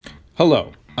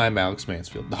Hello, I'm Alex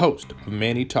Mansfield, the host of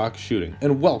Manny Talks Shooting,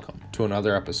 and welcome to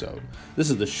another episode. This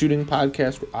is the shooting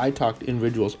podcast where I talk to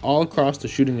individuals all across the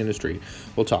shooting industry.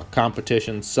 We'll talk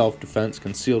competition, self-defense,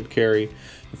 concealed carry.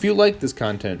 If you like this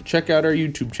content, check out our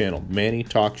YouTube channel, Manny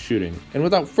Talks Shooting. And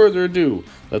without further ado,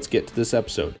 let's get to this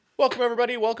episode. Welcome,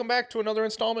 everybody. Welcome back to another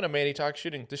installment of Manny Talks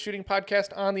Shooting, the shooting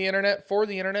podcast on the internet for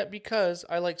the internet because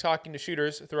I like talking to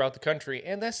shooters throughout the country.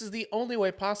 And this is the only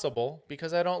way possible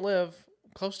because I don't live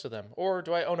close to them. Or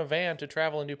do I own a van to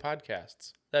travel and do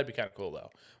podcasts? That'd be kind of cool, though.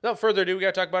 Without further ado, we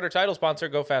got to talk about our title sponsor,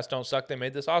 Go Fast, Don't Suck. They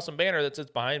made this awesome banner that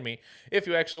sits behind me if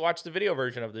you actually watch the video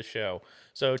version of this show.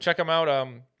 So check them out.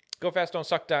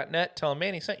 GoFastDon'tSuck.net. Tell them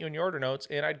Manny sent you in your order notes,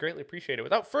 and I'd greatly appreciate it.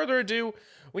 Without further ado,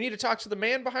 we need to talk to the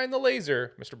man behind the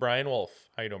laser, Mr. Brian Wolff.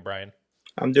 How you doing, Brian?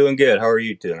 I'm doing good. How are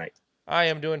you tonight? I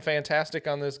am doing fantastic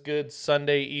on this good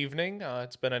Sunday evening.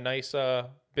 It's been a nice,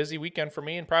 busy weekend for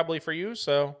me and probably for you,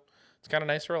 so it's kind of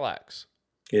nice to relax.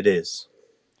 It is.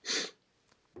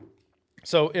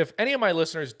 So if any of my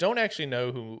listeners don't actually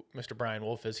know who Mr. Brian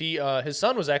Wolff is, his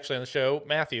son was actually on the show,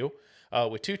 Matthew,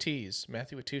 with two T's.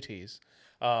 Matthew with two T's.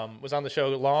 Was on the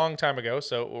show a long time ago,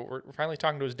 so we're finally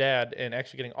talking to his dad and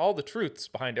actually getting all the truths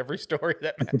behind every story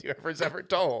that Matthew ever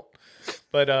told.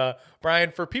 But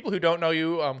Brian, for people who don't know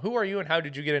you, who are you and how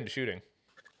did you get into shooting?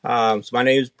 So my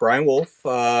name is Brian Wolff.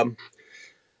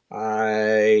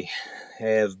 I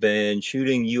have been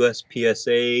shooting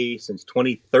USPSA since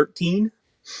 2013,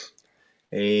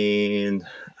 and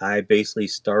I basically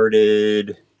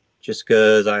started just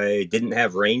because I didn't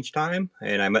have range time,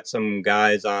 and I met some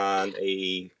guys on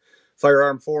a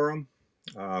firearm forum,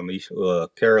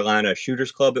 Carolina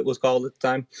Shooters Club it was called at the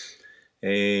time,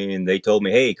 and they told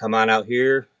me, hey, come on out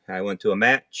here. I went to a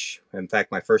match. In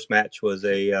fact, my first match was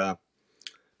a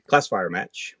classifier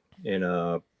match in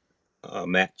a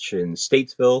match in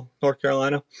Statesville, North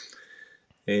Carolina,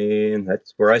 and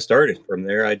that's where I started. From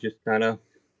there, I just kind of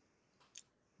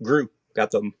grew.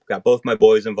 Got both my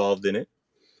boys involved in it.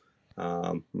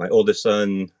 My oldest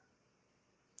son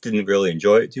didn't really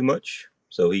enjoy it too much,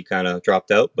 so he kind of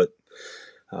dropped out. But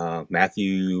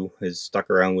Matthew has stuck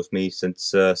around with me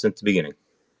since the beginning.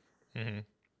 Mm-hmm.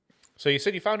 So you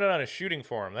said you found it on a shooting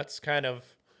forum. That's kind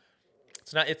of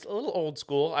it's a little old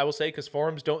school, I will say, because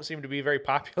forums don't seem to be very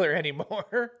popular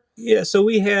anymore. Yeah, so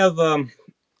we have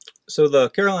so the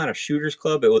Carolina Shooters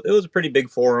Club. It was a pretty big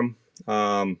forum.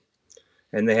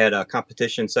 And they had a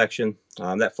competition section.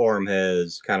 That forum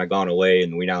has kind of gone away,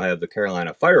 and we now have the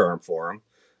Carolina Firearm Forum.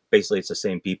 Basically, it's the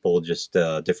same people, just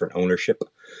different ownership.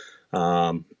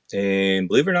 And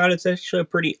believe it or not, it's actually a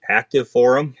pretty active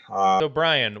forum. So,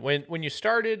 Brian, when you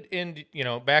started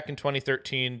back in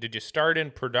 2013, did you start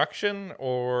in production,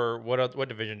 or what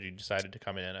division did you decide to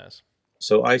come in as?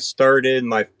 So I started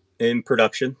in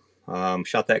production.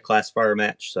 Shot that classifier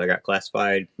match, so I got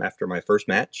classified after my first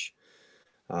match.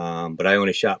 But I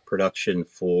only shot production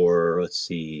for,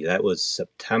 that was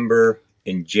September.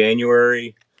 In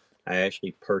January, I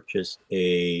actually purchased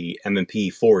a M&P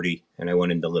 40, and I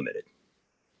went into limited.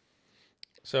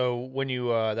 So when you,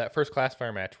 that first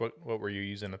classifier match, what were you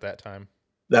using at that time?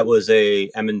 That was a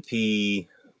M&P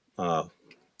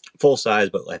full size,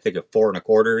 but I think a 4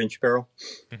 1/4 inch barrel.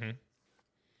 Mm-hmm.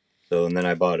 So, and then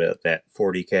I bought that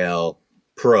 40 cal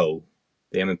Pro.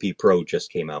 The M&P Pro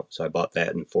just came out, so I bought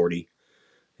that in 40.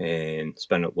 And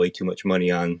spent way too much money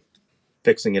on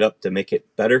fixing it up to make it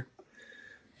better,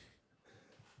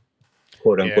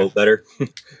 quote unquote, better.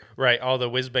 Right, all the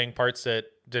whiz bang parts that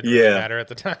didn't really matter at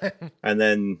the time, and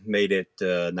then made it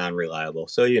non-reliable.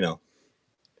 So I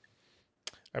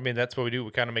mean, that's what we do.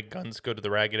 We kind of make guns go to the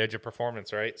ragged edge of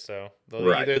performance, right? So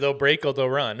either they'll break or they'll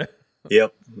run.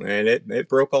 Yep, and it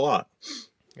broke a lot.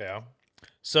 Yeah.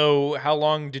 So how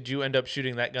long did you end up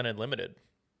shooting that gun in limited?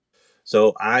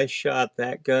 So I shot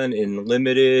that gun in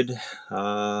limited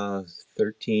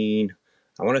 13.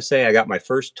 I want to say I got my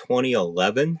first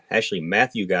 2011. Actually,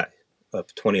 Matthew got up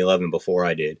 2011 before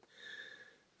I did.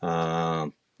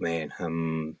 Man,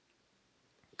 I'm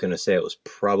going to say it was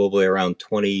probably around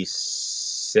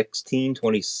 2016,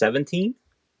 2017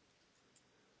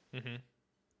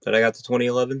 that I got the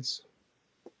 2011s.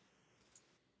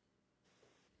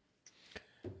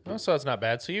 Oh, so that's not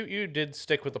bad. So you did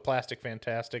stick with the Plastic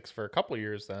Fantastics for a couple of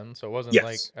years then, so it wasn't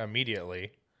like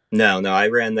immediately. No, I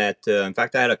ran that. In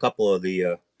fact, I had a couple of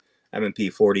the M&P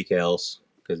 40 cals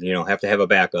because, have to have a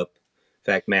backup. In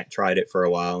fact, Matt tried it for a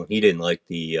while. He didn't like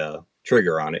the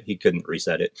trigger on it. He couldn't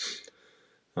reset it.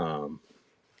 It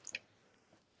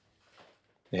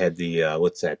had the,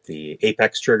 the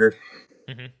Apex trigger.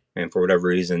 Mm-hmm. And for whatever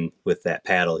reason, with that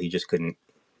paddle, he just couldn't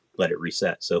let it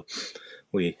reset. So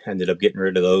we ended up getting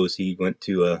rid of those. He went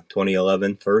to a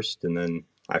 2011 first, and then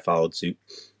I followed suit.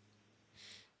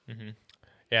 Mm-hmm.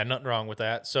 Yeah, nothing wrong with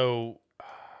that. So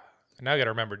now I got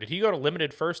to remember, did he go to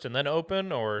limited first and then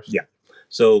open, or? Yeah.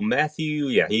 So Matthew,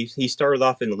 yeah, he started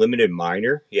off in limited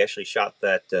minor. He actually shot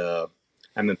that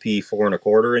M&P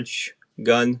 4.25 inch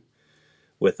gun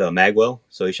with a magwell.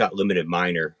 So he shot limited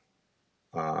minor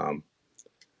um,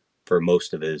 for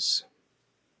most of his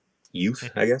youth,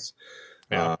 Mm-hmm. I guess.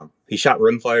 Yeah. He shot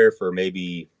rimfire for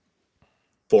maybe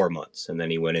 4 months, and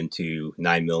then he went into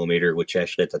 9mm, which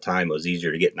actually at the time was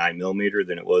easier to get 9mm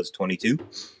than it was 22.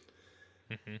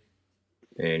 Mm-hmm.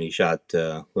 And he shot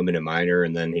limited minor,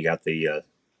 and then he got the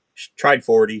tried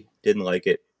 40, didn't like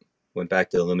it, went back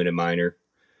to the limited minor,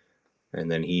 and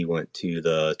then he went to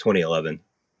the 2011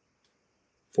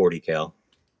 40 cal.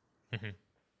 Mm-hmm.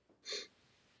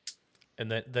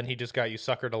 And then he just got you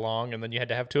suckered along, and then you had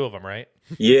to have two of them, right?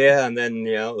 Yeah, and then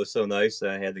it was so nice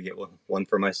I had to get one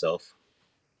for myself.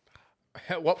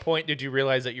 At what point did you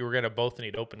realize that you were going to both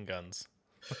need open guns?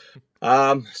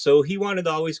 So he wanted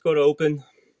to always go to open.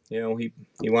 He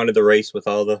wanted to race with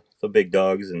all the big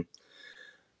dogs, and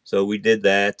so we did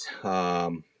that.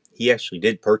 He actually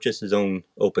did purchase his own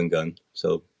open gun,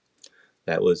 so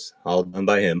that was all done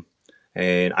by him.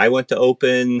 And I went to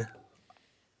open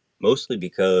mostly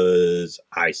because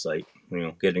eyesight.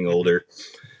 Getting Mm-hmm. older,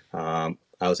 I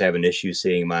was having issues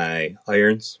seeing my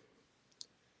irons,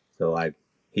 so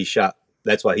he shot.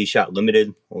 That's why he shot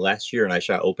limited last year, and I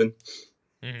shot open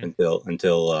Mm-hmm.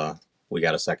 until we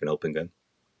got a second open gun.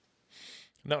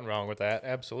 Nothing wrong with that.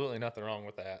 Absolutely nothing wrong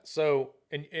with that. So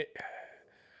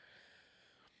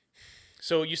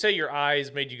you say your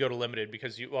eyes made you go to limited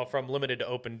because from limited to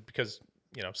open because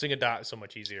seeing a dot is so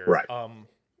much easier. Right.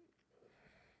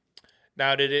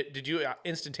 Now did you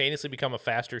instantaneously become a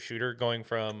faster shooter going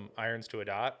from irons to a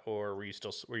dot, or were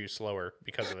you slower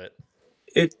because of it?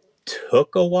 It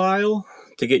took a while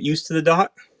to get used to the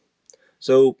dot.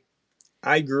 So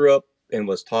I grew up and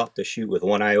was taught to shoot with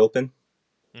one eye open.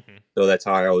 Mm-hmm. So that's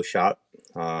how I always shot.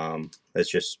 That's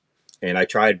just, and I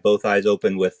tried both eyes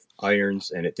open with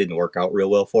irons, and it didn't work out real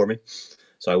well for me.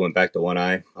 So I went back to one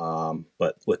eye.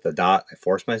 But with the dot, I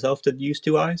forced myself to use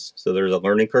two eyes. So there's a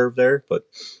learning curve there.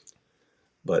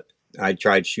 But I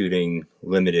tried shooting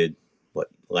limited.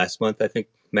 Last month I think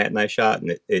Matt and I shot,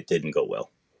 and it didn't go well.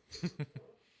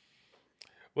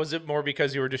 Was it more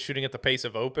because you were just shooting at the pace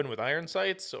of open with iron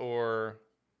sights, or?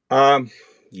 Um,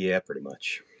 yeah, pretty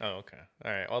much. Oh, okay.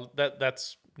 All right. Well,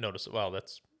 that's noticeable. Well,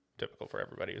 that's typical for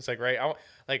everybody. It's like, right?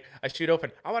 I shoot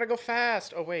open. I want to go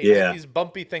fast. Oh wait, I have Yeah, these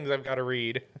bumpy things I've got to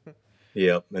read.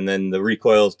 yeah. And then the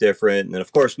recoil's different. And then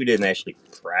of course we didn't actually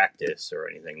practice or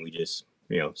anything. We just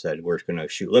said we're going to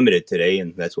shoot limited today,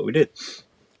 and that's what we did.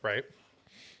 Right.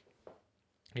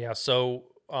 Yeah. So,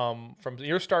 from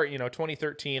your start,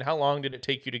 2013, how long did it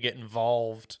take you to get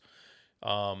involved,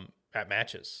 at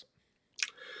matches?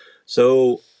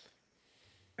 So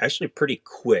actually pretty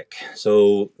quick.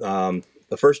 So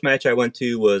the first match I went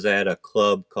to was at a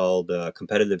club called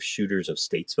Competitive Shooters of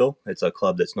Statesville. It's a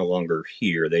club that's no longer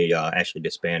here. They actually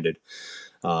disbanded.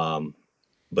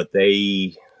 But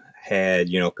they had,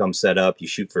 come set up, you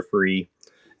shoot for free.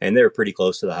 And they were pretty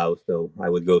close to the house. So I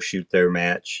would go shoot their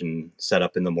match and set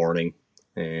up in the morning.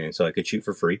 And so I could shoot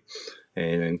for free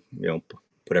and then,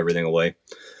 put everything away.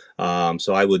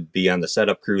 So I would be on the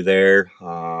setup crew there.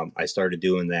 I started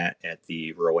doing that at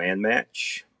the Rowan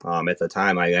match. At the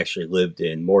time, I actually lived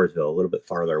in Mooresville, a little bit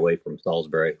farther away from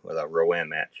Salisbury, with a Rowan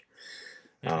match.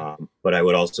 Mm-hmm. But I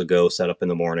would also go set up in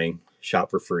the morning, shop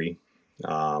for free.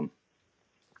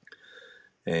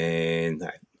 And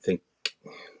I think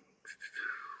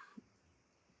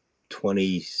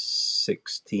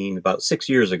 2016, about 6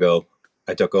 years ago,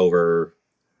 I took over.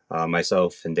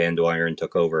 Myself and Dan Dwyer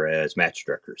took over as match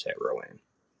directors at Rowan.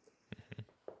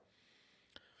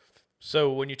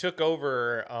 So when you took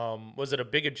over, was it a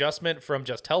big adjustment from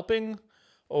just helping,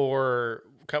 or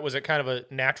was it kind of a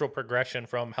natural progression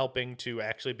from helping to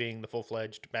actually being the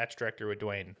full-fledged match director with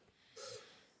Dwayne?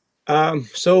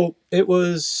 So it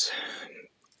was.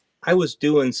 I was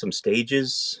doing some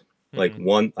stages. Like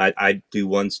Mm-hmm. I'd do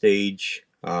one stage.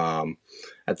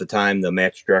 At the time, the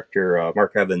match director,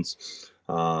 Mark Evans,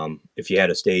 if you had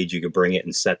a stage, you could bring it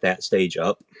and set that stage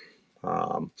up.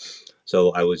 Um,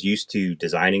 so I was used to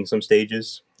designing some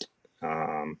stages.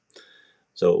 Um,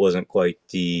 so it wasn't quite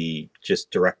the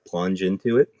just direct plunge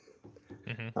into it.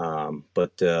 Mm-hmm.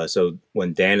 But so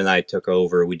when Dan and I took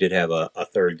over, we did have a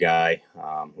third guy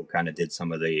who kind of did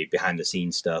some of the behind the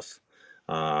scenes stuff.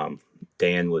 Um,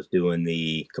 Dan was doing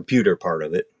the computer part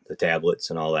of it, the tablets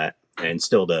and all that, and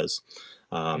still does.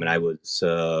 And I Mm-hmm.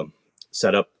 was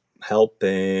set up help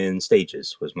and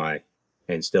stages was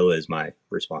and still is my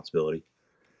responsibility.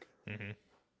 Mm-hmm.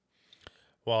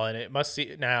 Well, and it must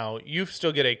see now you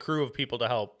still get a crew of people to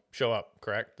help show up,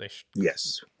 correct?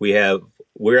 Yes,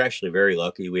 we're actually very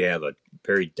lucky. We have a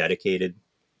very dedicated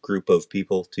group of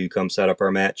people to come set up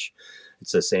our match.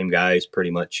 It's the same guys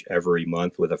pretty much every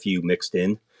month with a few mixed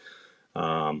in.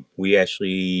 We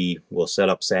actually will set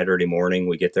up Saturday morning.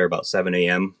 We get there about 7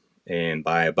 a.m. and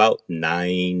by about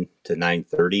 9 to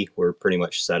 9:30, we're pretty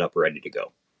much set up, ready to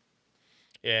go.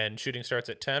 And shooting starts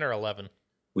at 10 or 11?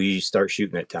 We start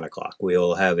shooting at 10 o'clock.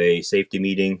 We'll have a safety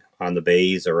meeting on the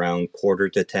bays around quarter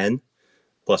to 10,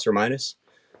 plus or minus.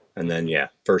 And then,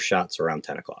 first shots around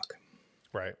 10 o'clock.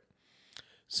 Right.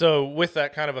 So with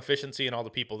that kind of efficiency and all the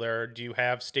people there, do you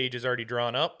have stages already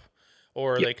drawn up,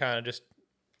 or are they kind of just...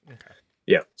 Okay.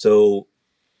 Yeah. So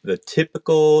the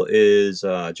typical is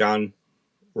John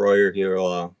Royer.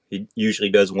 He usually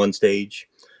does one stage,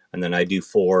 and then I do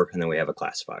 4, and then we have a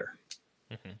classifier.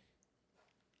 Mm-hmm.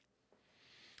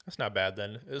 That's not bad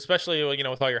then, especially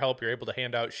with all your help, you're able to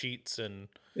hand out sheets and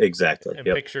exactly and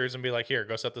pictures and be like, here,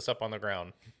 go set this up on the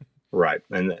ground. Right,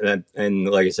 and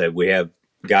like I said, we have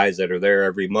guys that are there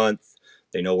every month.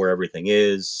 They know where everything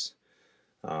is,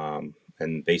 and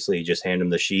basically just hand them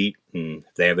the sheet, and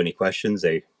if they have any questions,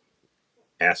 they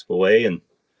ask away. And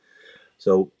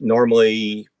so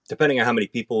normally, depending on how many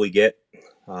people we get,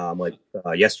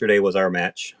 yesterday was our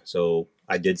match, so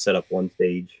I did set up one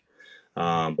stage.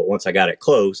 But once I got it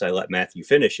close, I let Matthew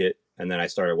finish it, and then I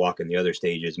started walking the other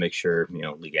stages, make sure,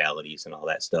 legalities and all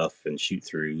that stuff, and shoot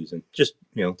throughs, and just,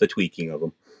 the tweaking of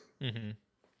them. Mm-hmm.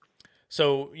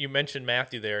 So you mentioned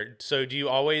Matthew there. So do you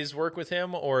always work with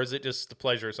him, or is it just the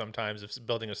pleasure sometimes of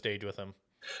building a stage with him?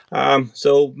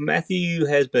 So Matthew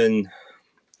has been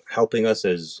helping us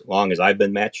as long as I've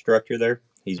been match director there.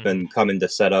 He's been coming to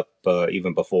set up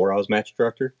even before I was match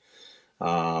director.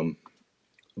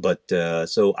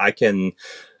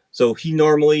 So he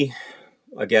normally,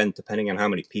 again, depending on how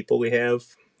many people we have,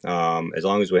 as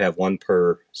long as we have one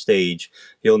per stage,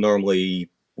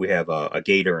 we have a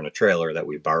gator and a trailer that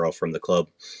we borrow from the club,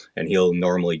 and he'll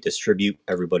normally distribute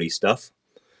everybody's stuff.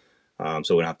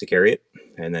 So we don't have to carry it.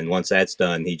 And then once that's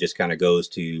done, he just kind of goes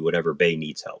to whatever bay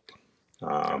needs help.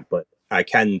 Okay. But I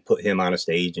can put him on a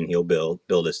stage, and he'll build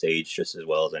a stage just as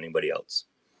well as anybody else.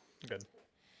 Good.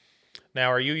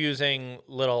 Now, are you using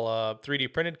little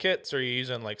 3D printed kits, or are you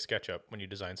using like SketchUp when you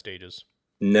design stages?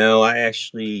 No, I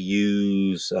actually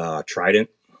use Trident.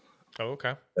 Oh,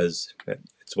 okay. Because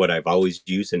it's what I've always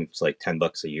used, and it's like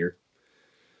 $10 a year.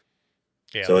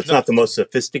 Yeah. So it's not the most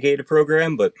sophisticated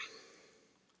program, but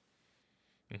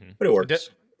it works.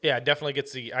 It definitely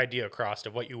gets the idea across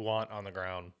of what you want on the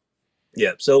ground.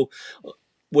 Yeah. So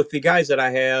with the guys that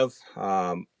I have,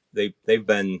 they've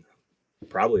been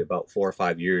probably about 4 or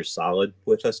 5 years solid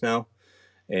with us now,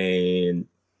 and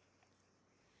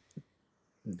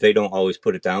they don't always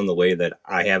put it down the way that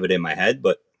I have it in my head,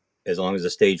 but as long as the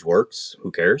stage works,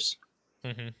 who cares?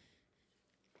 Mm-hmm.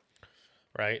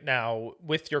 Right. Now,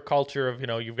 with your culture of,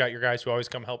 you've got your guys who always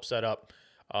come help set up,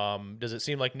 does it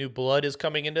seem like new blood is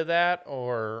coming into that,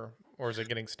 or is it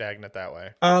getting stagnant that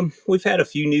way? We've had a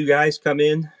few new guys come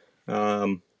in.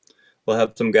 We'll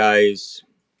have some guys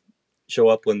show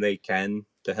up when they can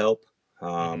to help.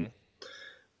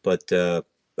 But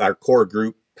our core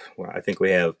group, I think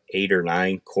we have 8 or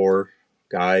 9 core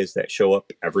guys that show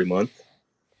up every month.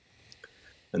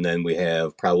 And then we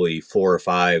have probably 4 or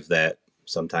 5 that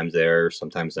sometimes they're,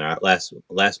 sometimes they're not.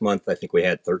 Last month, I think we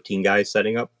had 13 guys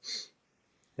setting up.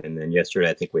 And then yesterday,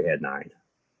 I think we had 9.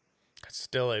 That's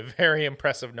still a very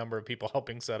impressive number of people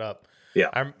helping set up.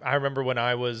 Yeah. I remember when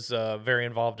I was very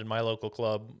involved in my local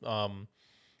club,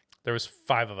 there was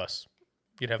 5 of us.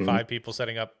 You'd have 5 people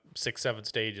setting up 6, 7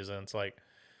 stages, and it's like,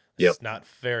 it's not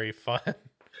very fun.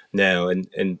 No,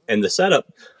 and the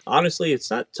setup, honestly, it's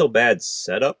not so bad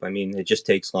setup. I mean, it just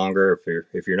takes longer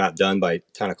if you're not done by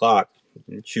 10 o'clock.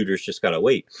 Shooters just gotta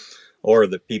wait, or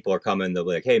the people are coming. They'll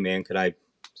be like, "Hey, man, could I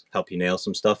help you nail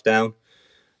some stuff down?"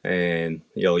 And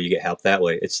you get help that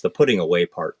way. It's the putting away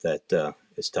part that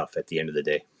is tough at the end of the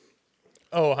day.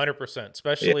 Oh, 100%.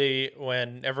 Especially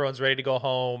when everyone's ready to go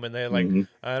home and they're like,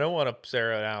 I don't want to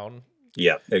Sarah down.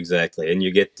 Yeah, exactly. And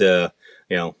you get,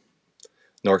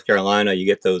 North Carolina, you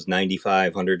get those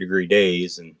 95, 100-degree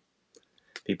days, and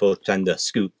people tend to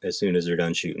scoot as soon as they're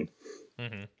done shooting.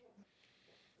 Mm-hmm.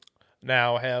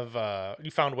 Now, have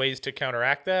you found ways to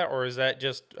counteract that, or is that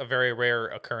just a very rare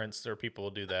occurrence where people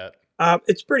will do that?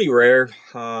 It's pretty rare.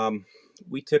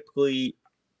 We typically,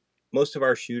 most of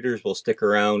our shooters will stick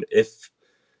around if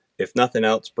nothing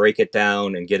else, break it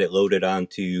down and get it loaded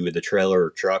onto the trailer or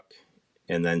truck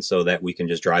and then so that we can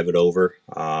just drive it over,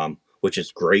 which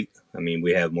is great. I mean,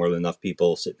 we have more than enough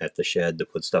people sitting at the shed to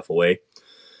put stuff away.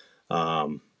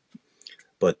 But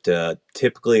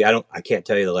typically, I can't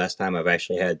tell you the last time I've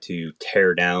actually had to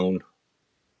tear down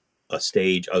a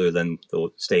stage other than the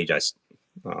stage I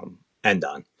end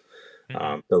on.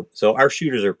 So our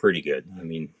shooters are pretty good. I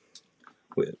mean,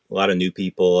 with a lot of new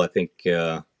people, I think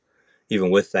even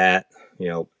with that,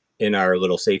 in our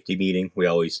little safety meeting, we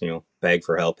always, beg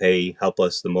for help. Hey, help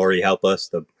us. The more you help us,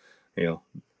 the,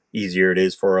 easier it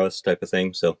is for us, type of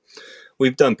thing. So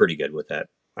we've done pretty good with that.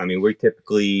 I mean, we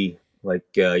typically, like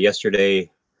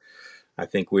yesterday, I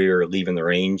think we were leaving the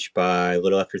range by a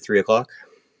little after 3 o'clock.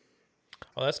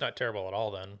 Well, that's not terrible at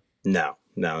all then. No,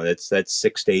 that's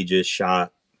 6 stages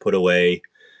shot, put away,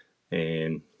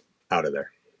 and out of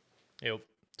there. Yep.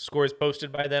 Scores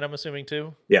posted by then, I'm assuming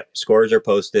too. Yep, scores are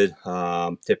posted.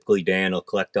 Typically, Dan will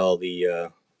collect all the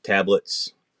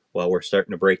tablets while we're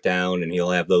starting to break down, and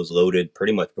he'll have those loaded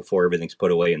pretty much before everything's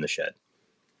put away in the shed.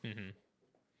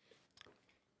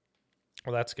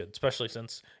 Well, that's good, especially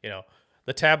since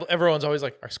the tablet. Everyone's always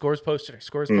like, "Our scores posted. Our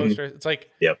scores posted." It's like,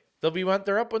 yep,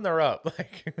 they're up when they're up.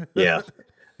 Like, yeah.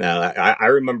 Now I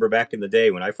remember back in the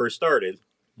day when I first started,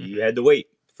 you had to wait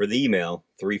for the email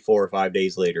 3, 4, or 5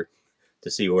 days later to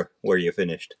see where you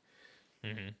finished.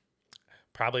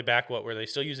 Probably back were they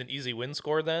still using Easy Win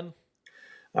Score then?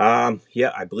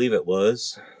 Yeah, I believe it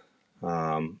was.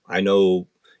 I know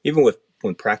even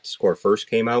when Practice Score first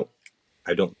came out,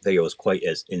 I don't think it was quite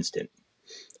as instant.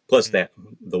 Plus, that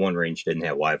the one range didn't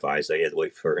have Wi-Fi, so you had to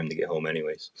wait for him to get home,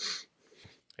 anyways.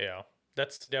 Yeah,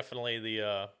 that's definitely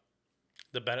the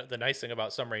nice thing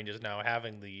about some ranges now,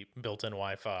 having the built-in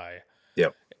Wi-Fi.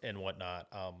 Yep. And whatnot.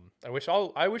 I wish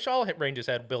all ranges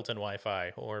had built-in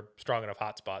Wi-Fi or strong enough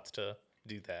hotspots to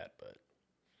do that, but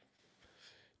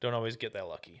don't always get that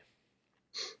lucky.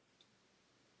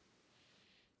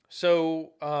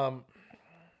 So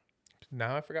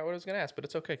now I forgot what I was going to ask, but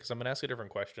it's okay because I'm going to ask a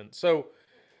different question. So,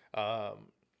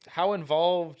 how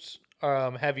involved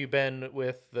have you been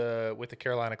with the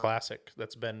Carolina Classic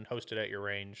that's been hosted at your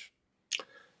range?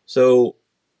 So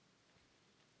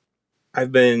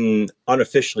I've been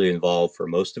unofficially involved for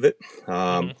most of it.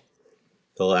 The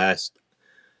last,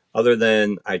 other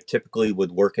than I typically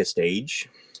would work a stage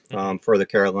for the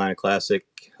Carolina Classic,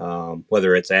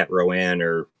 whether it's at Rowan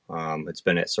or it's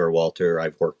been at Sir Walter,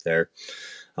 I've worked there.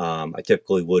 I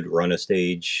typically would run a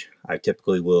stage. I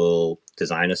typically will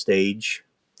design a stage.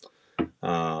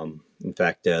 In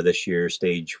fact, this year,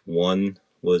 stage 1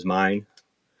 was mine.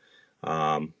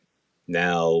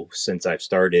 Now, since I've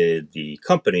started the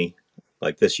company,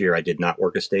 like this year, I did not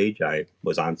work a stage. I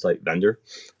was on-site vendor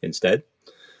instead.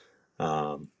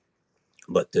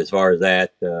 But as far as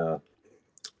that,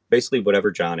 basically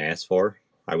whatever John asked for,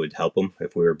 I would help him.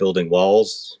 If we were building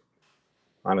walls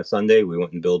on a Sunday, we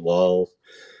went and build walls.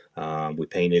 We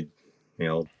painted,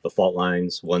 the fault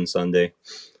lines one Sunday.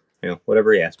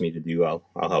 Whatever he asked me to do, I'll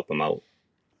help him out.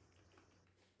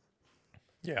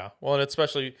 Yeah, well, and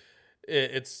especially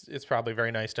it's probably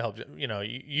very nice to help.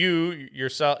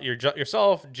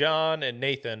 Yourself, John, and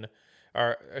Nathan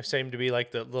seem to be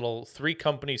like the little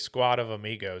 3-company squad of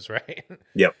amigos, right?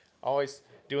 Yep. Always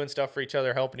doing stuff for each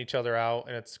other, helping each other out,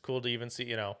 and it's cool to even see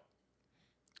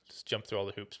just jump through all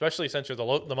the hoops. Especially since you're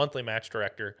the monthly match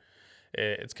director,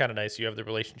 it's kind of nice. You have the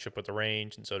relationship with the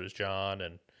range, and so does John,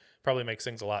 and probably makes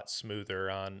things a lot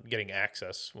smoother on getting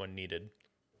access when needed.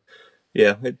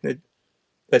 Yeah,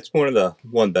 that's one of the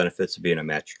benefits of being a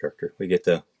match director. We get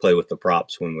to play with the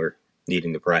props when we're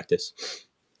needing to practice.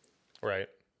 Right.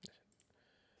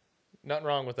 Nothing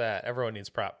wrong with that. Everyone needs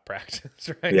prop practice,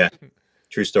 right? Yeah,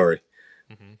 true story.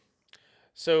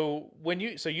 So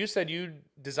you said you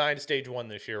designed stage 1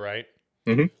 this year, right?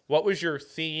 What was your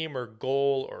theme or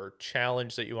goal or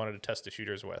challenge that you wanted to test the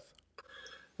shooters with?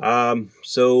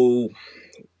 So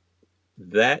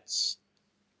that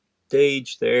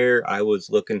stage there, I was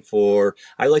looking for,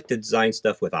 I like to design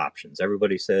stuff with options.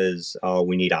 Everybody says, oh,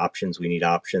 we need options.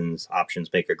 Options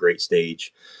make a great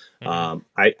stage.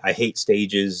 I hate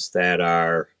stages that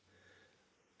are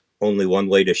only one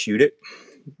way to shoot it,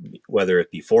 whether it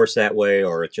be forced that way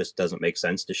or it just doesn't make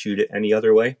sense to shoot it any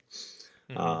other way.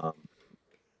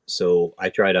 So I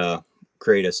try to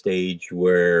create a stage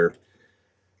where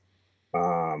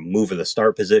move of the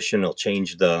start position will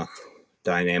change the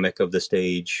dynamic of the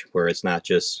stage, where it's not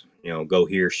just go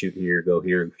here, shoot here, go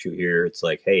here, shoot here. It's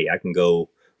like, hey, I can go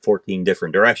 14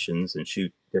 different directions and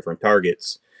shoot different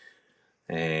targets.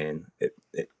 And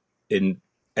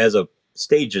as a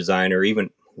stage designer, even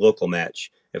local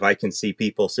match, if I can see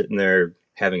people sitting there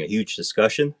having a huge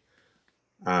discussion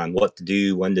on what to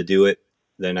do, when to do it,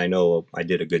 then I know I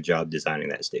did a good job designing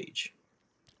that stage.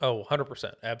 Oh,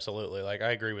 100%. Absolutely. Like,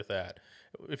 I agree with that.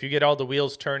 If you get all the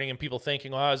wheels turning and people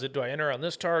thinking, "Oh, do I enter on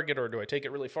this target or do I take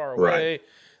it really far Right.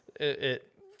 away?"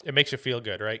 It makes you feel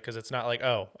good, right? Because it's not like,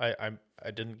 "Oh, I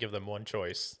didn't give them one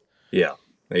choice." Yeah.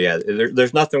 Yeah.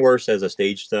 There's nothing worse as a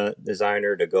stage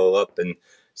designer to go up and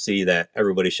see that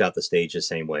everybody shot the stage the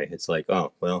same way. It's like,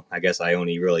 oh, well, I guess I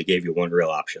only really gave you one real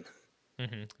option.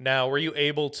 Now, were you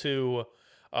able to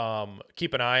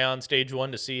keep an eye on stage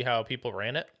one to see how people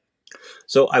ran it?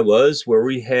 So I was where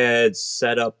we had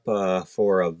set up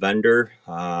for a vendor.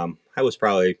 I was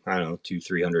probably, I don't know,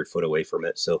 200-300 foot away from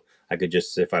it. So I could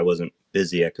just, if I wasn't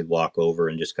busy, I could walk over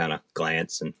and just kind of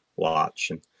glance and watch.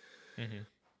 And hmm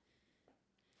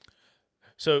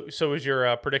So was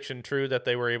your prediction true that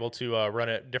they were able to run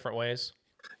it different ways?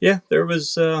 yeah, there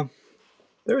was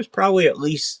probably at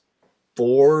least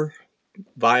 4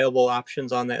 viable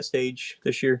options on that stage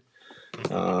this year.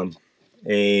 Um,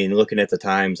 and looking at the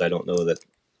times, I don't know that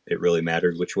it really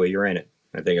mattered which way you ran it.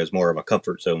 I think it was more of a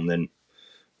comfort zone than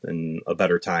a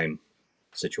better time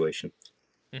situation.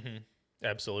 hmm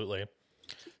Absolutely.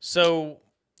 So,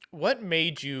 what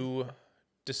made you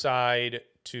decide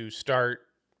to start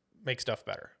make stuff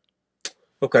better?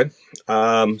 Okay.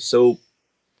 So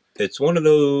it's one of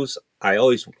those I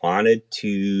always wanted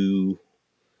to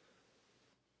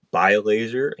buy a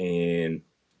laser and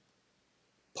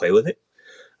play with it.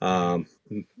 hmm Um,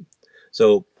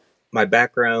 so my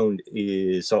background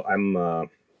is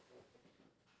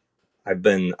I've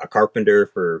been a carpenter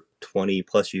for 20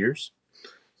 plus years.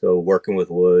 So working with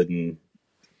wood and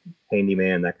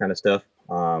handyman, that kind of stuff.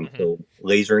 hmm So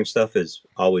lasering stuff has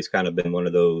always kind of been one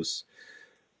of those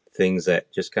things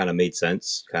that just kind of made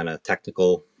sense, kind of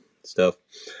technical stuff.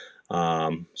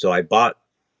 So I bought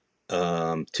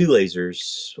 2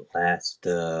 lasers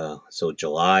so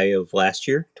July of last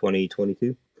year,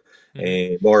 2022, hmm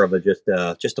and more of a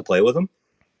just to play with them.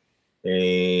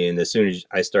 And as soon as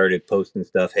I started posting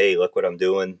stuff, hey, look what I'm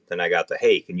doing, then I got the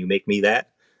hey, can you make me that?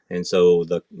 And so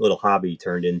the little hobby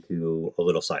turned into a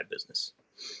little side business.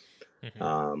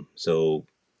 hmm So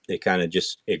it kind of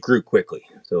just it grew quickly.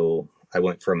 So I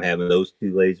went from having those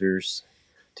 2 lasers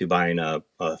to buying a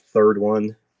third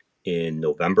one in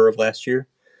November of last year,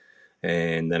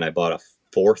 and then I bought a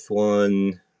fourth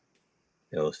one.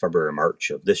 It was February or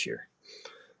March of this year.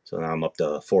 So now I'm up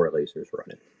to 4 lasers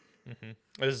running.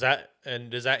 does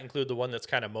that include the one that's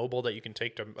kind of mobile that you can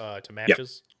take to Yep,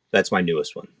 matches? that's my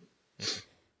newest one.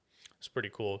 It's pretty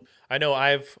cool. I know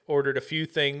I've ordered a few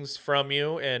things from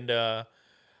you, and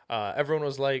everyone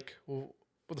was like, well,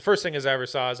 the first thing I ever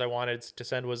saw as I wanted to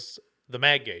send was the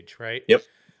mag gauge, right? Yep.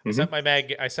 I Hmm. sent my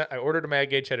mag. I ordered a mag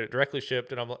gauge, had it directly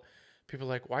shipped, and people are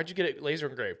like, "Why'd you get it laser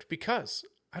engraved?" Because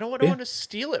I don't want no Yeah. one to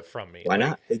steal it from me. Why Like,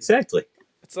 not? Exactly.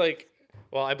 it's like,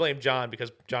 well, I blame John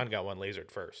because John got one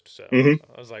lasered first. So Hmm.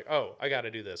 I was like, oh, I got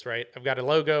to do this, right? I've got a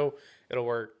logo, it'll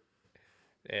work.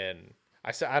 And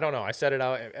I don't know. I set it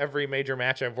out every major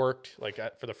match I've worked, like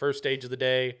for the first stage of the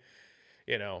day.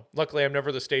 Luckily I'm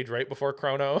never the stage right before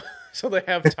chrono, so they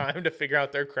have time to figure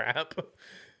out their crap.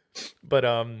 But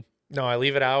no, I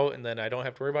leave it out, and then I don't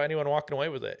have to worry about anyone walking away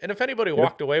with it. And if anybody Yep.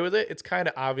 walked away with it, it's kind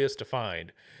of obvious to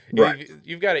find. Right.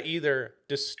 You've got to either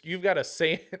just you've got to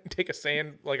sand take a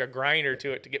sand like a grinder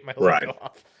to it to get my Right. logo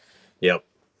off. Yep.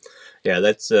 Yeah.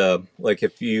 That's like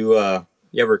if you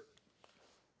ever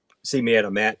see me at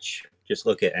a match, just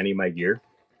look at any of my gear.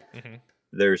 hmm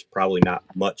There's probably not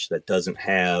much that doesn't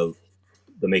have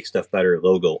the Make Stuff Better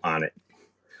logo on it.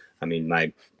 I mean,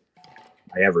 my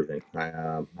everything.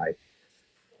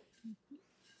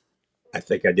 I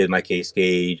think I did my case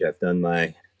gauge. I've done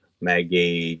my mag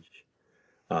gauge.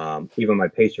 Even my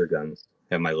pacer guns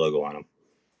have my logo on them.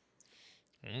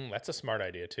 That's a smart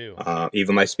idea too.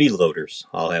 Even my speed loaders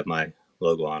all have my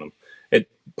logo on them. It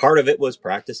part of it was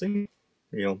practicing,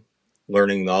 you know,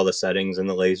 learning all the settings and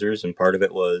the lasers, and part of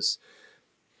it was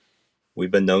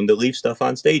we've been known to leave stuff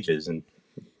on stages, and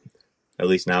at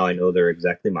least now I know they're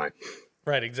exactly mine.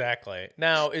 Right, exactly.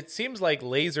 Now it seems like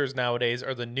lasers nowadays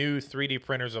are the new 3D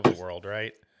printers of the world,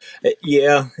 right?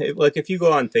 Yeah, like if you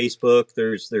go on Facebook,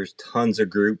 there's tons of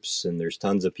groups and there's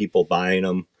tons of people buying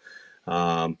them.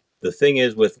 The thing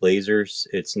is with lasers,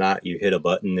 it's not you hit a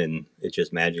button and it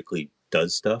just magically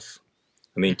does stuff.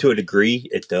 I mean, to a degree,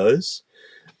 it does,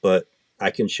 but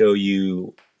I can show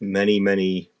you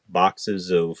many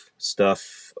boxes of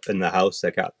stuff in the house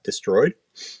that got destroyed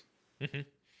hmm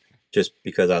just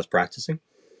because I was practicing.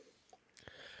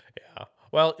 Yeah.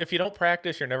 Well, if you don't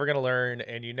practice, you're never going to learn,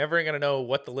 and you're never going to know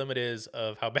what the limit is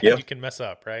of how bad Yeah. you can mess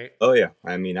up, right? Oh yeah.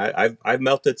 I mean, I've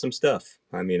melted some stuff.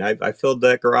 I mean, I filled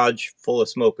that garage full of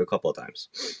smoke a couple of times.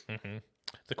 hmm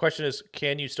The question is,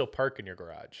 can you still park in your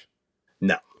garage?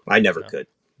 No, I never No. could.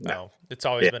 No. Oh, it's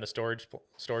always Yeah. been a storage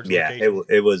Yeah. location.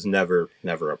 It was never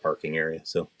a parking area.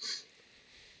 So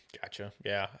Gotcha.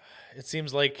 Yeah. It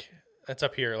seems like that's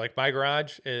up here. Like my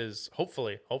garage is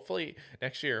hopefully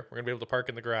next year we're gonna be able to park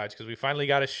in the garage because we finally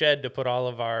got a shed to put all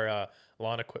of our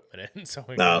lawn equipment in, so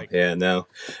we can no, like. yeah, no,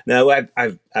 no.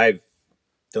 I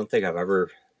don't think I've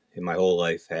ever in my whole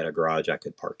life had a garage I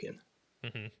could park in.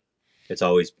 Hmm. It's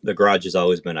always the garage has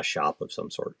always been a shop of some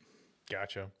sort.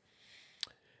 Gotcha.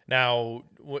 Now,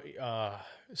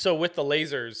 so with the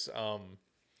lasers,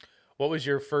 what was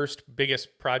your first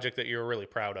biggest project that you were really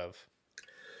proud of?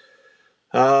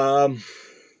 Um,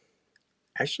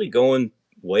 Actually, going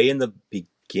way in the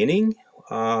beginning,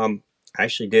 I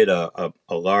actually did a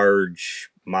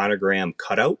large monogram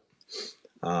cutout,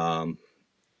 um,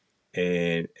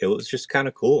 and it was just kind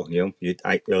of cool. It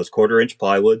was 1/4 inch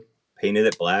plywood, painted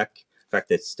it black. In fact,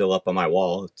 it's still up on my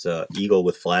wall. It's a eagle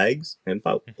with flags and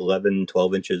about 11,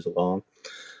 12 inches long.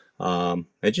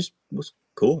 It just was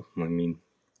cool. I mean,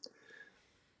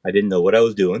 I didn't know what I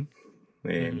was doing, Mm-hmm.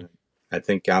 and I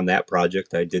think on that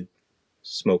project I did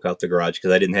smoke out the garage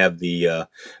because I didn't have the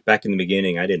back in the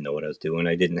beginning. I didn't know what I was doing.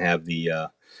 I didn't have the you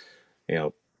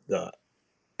know the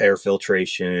air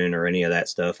filtration or any of that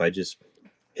stuff. I just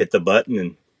hit the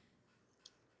button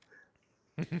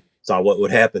and saw what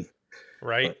would happen.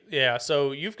 Right. But Yeah.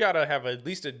 So you've got to have at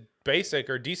least a basic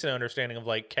or decent understanding of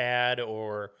like CAD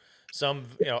or some,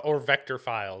 or vector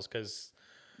files, because.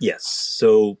 yes,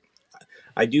 so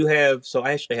I do have. So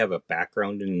I actually have a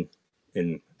background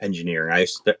in engineering. I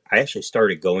actually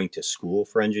started going to school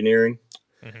for engineering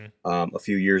Hmm. a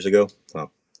few years ago.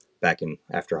 Well, back in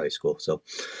after high school. So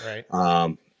Right.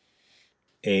 um,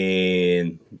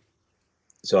 and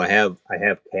so I have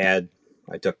CAD.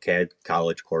 I took CAD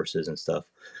college courses and stuff.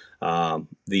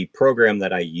 The program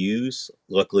that I use,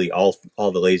 luckily, all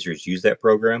the lasers use that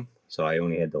program, so I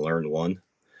only had to learn one.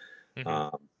 Hmm.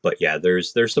 But yeah,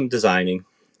 there's some designing.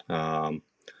 Um,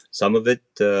 some of it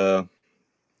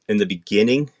in the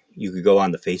beginning, you could go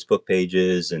on the Facebook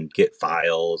pages and get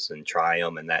files and try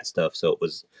them and that stuff. So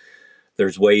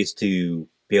there's ways to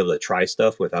be able to try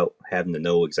stuff without having to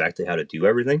know exactly how to do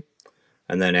everything.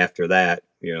 And then after that,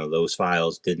 those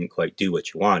files didn't quite do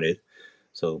what you wanted.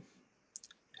 So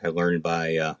I learned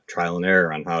by trial and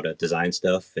error on how to design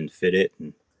stuff and fit it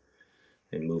and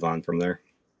move on from there.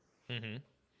 Hmm.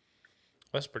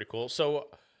 That's pretty cool. So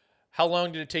how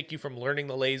long did it take you from learning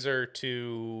the laser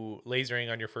to lasering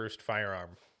on your first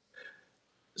firearm?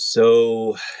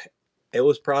 So it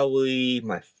was probably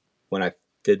when I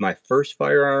did my first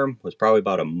firearm was probably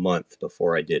about a month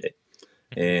before I did it.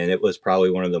 Hmm. And it was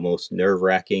probably one of the most nerve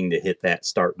wracking to hit that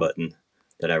start button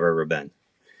that I've ever been.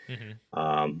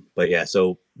 Hmm. But yeah,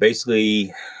 so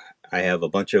basically, I have a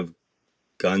bunch of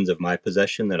guns of my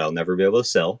possession that I'll never be able to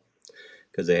sell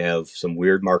because they have some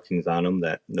weird markings on them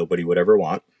that nobody would ever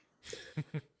want.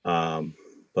 Um,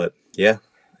 but yeah,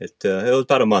 it was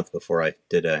about a month before I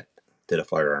did a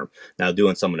firearm. Now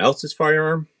doing someone else's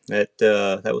firearm,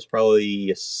 that was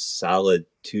probably a solid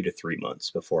 2 to 3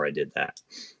 months before I did that.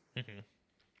 Hmm.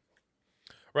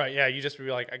 Right. Yeah. You just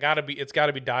be like, it's got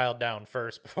to be dialed down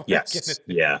first before I can. Yes,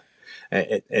 yeah,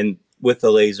 and with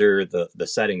the laser, the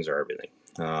settings are everything.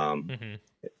 Hmm.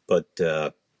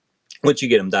 But once you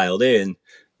get them dialed in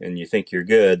and you think you're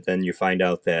good, then you find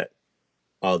out that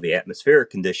all the atmospheric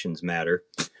conditions matter.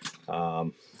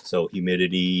 Um, so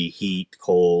humidity, heat,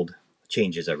 cold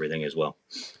changes everything as well.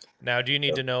 Now, do you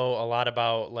need So, to know a lot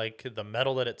about like the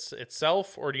metal that it's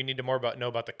itself, or do you need to know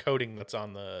about the coating that's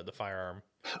on the firearm?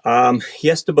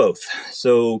 yes to both.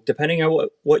 So depending on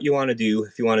what you want to do,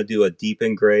 if you want to do a deep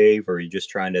engrave or you're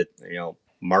just trying to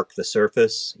mark the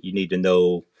surface, you need to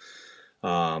know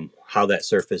how that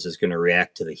surface is going to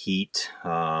react to the heat.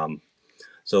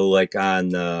 So like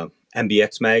on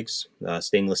MBX mags,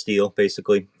 stainless steel,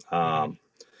 basically. Hmm.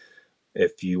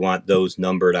 If you want those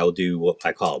numbered, I'll do what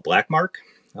I call a black mark,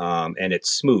 and it's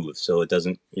smooth, so it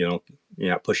doesn't, you're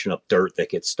not pushing up dirt that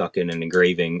gets stuck in an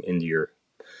engraving into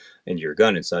your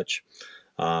gun and such.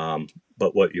 Um,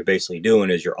 but what you're basically doing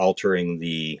is you're altering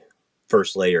the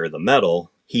first layer of the metal,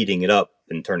 heating it up,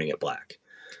 and turning it black.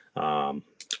 Um,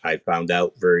 I found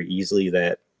out very easily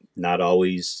that not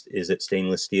always is it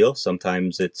stainless steel.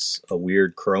 Sometimes it's a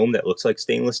weird chrome that looks like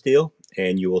stainless steel,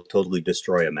 and you will totally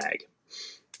destroy a mag.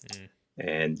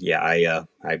 And yeah,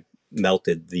 I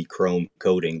melted the chrome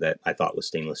coating that I thought was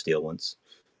stainless steel once.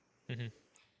 Mm-hmm.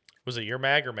 Was it your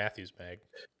mag or Matthew's mag?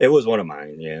 It was one of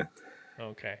mine. Yeah.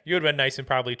 Okay, you would have been nice and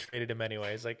probably traded him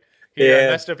anyways. Like, Here, I Yeah,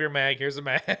 messed up your mag. Here's a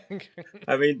mag.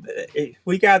 I mean,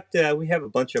 we have a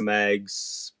bunch of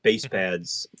mags, base Mhm,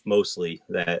 pads mostly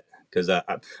that because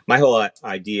my whole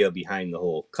idea behind the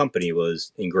whole company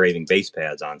was engraving base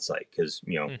pads on site because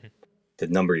mhm. to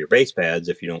number your base pads,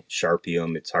 if you don't Sharpie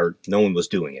them, it's hard. No one was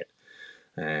doing it,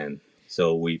 and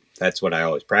so that's what I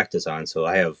always practice on. So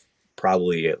I have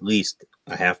probably at least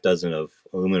a half dozen of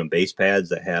aluminum base pads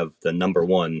that have the number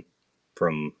one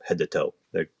from head to toe.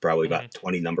 They're probably Mhm. about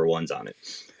 20 number ones on it.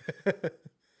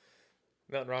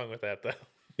 Nothing wrong with that though.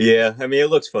 Yeah, I mean it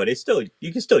looks fun. It's still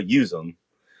you can still use them.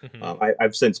 Mhm.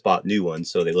 I've since bought new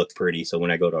ones, so they look pretty. So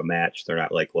when I go to a match, they're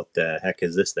not like, "What the heck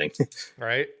is this thing?"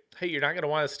 Right? Hey, you're not gonna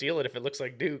want to steal it if it looks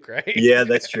like Duke, right? Yeah,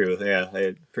 that's true.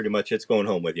 Yeah, pretty much it's going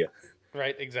home with you.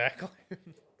 Right, exactly.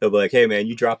 They'll be like, "Hey, man,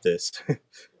 you dropped this."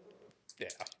 Yeah,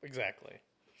 exactly.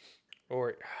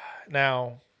 Or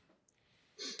now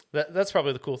that's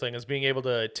probably the cool thing is being able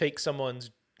to take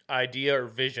someone's idea or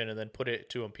vision and then put it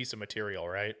to a piece of material,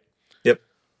 right? Yep.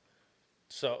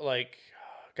 So like,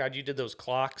 God, you did those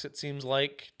clocks. It seems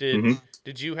like did Hmm.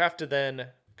 did you have to then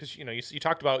because you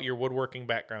talked about your woodworking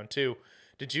background too.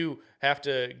 Did you have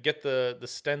to get the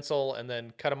stencil and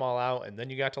then cut them all out and then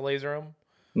you got to laser them?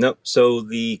 Nope. So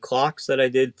the clocks that I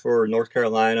did for North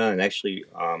Carolina, and actually,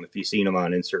 if you've seen them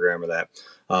on Instagram or that,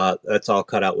 that's all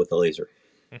cut out with the laser.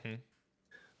 Mm-hmm.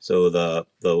 So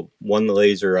the one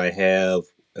laser I have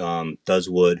does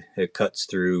wood. It cuts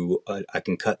through. I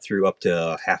can cut through up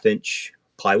to a half-inch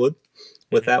plywood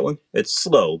with Mm-hmm. that one. It's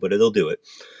slow, but it'll do it.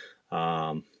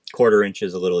 Quarter inch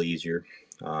is a little easier.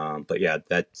 But yeah,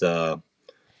 that's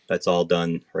all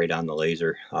done right on the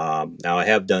laser. Now I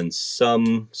have done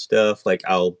some stuff like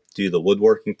I'll do the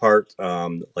woodworking part,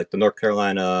 like the North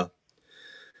Carolina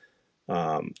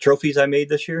trophies I made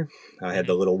this year. I had Mm-hmm.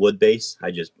 the little wood base.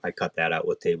 I cut that out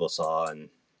with table saw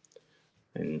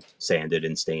and sanded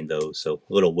and stained those. So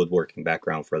a little woodworking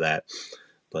background for that.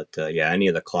 But yeah, any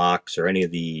of the clocks or any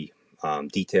of the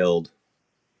detailed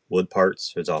wood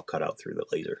parts is all cut out through the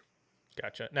laser.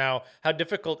 Gotcha. Now, how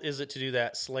difficult is it to do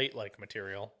that slate-like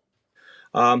material?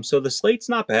 So the slate's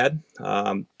not bad.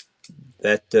 That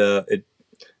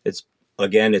it's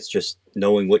again, it's just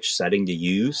knowing which setting to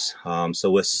use.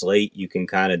 So with slate, you can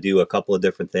kind of do a couple of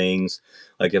different things.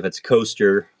 Like if it's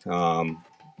coaster,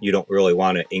 you don't really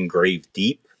want to engrave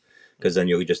deep because then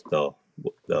you'll just the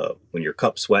when your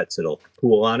cup sweats, it'll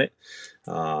pool on it.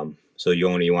 So you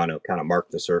only want to kind of mark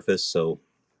the surface. So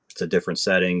it's a different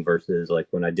setting versus like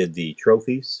when I did the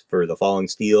trophies for the falling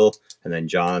steel, and then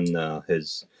John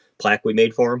his plaque we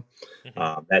made for him.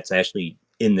 Mm-hmm. That's actually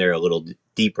in there a little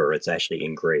deeper. It's actually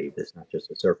engraved. It's not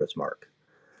just a surface mark.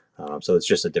 So it's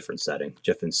just a different setting,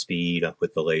 different speed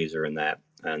with the laser and that.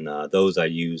 And those I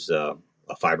use a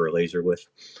fiber laser with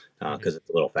Mm-hmm. because it's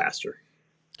a little faster.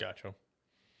 Gotcha.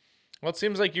 Well, it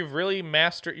seems like you've really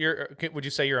mastered your. Would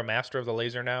you say you're a master of the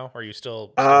laser now, or are you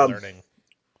still Um, learning?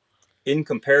 in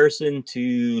comparison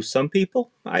to some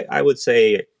people, I would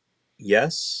say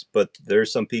yes, but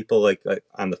there's some people like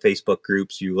on the Facebook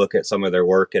groups, you look at some of their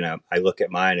work and I look at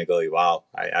mine and go, wow,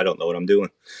 I don't know what I'm doing.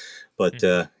 But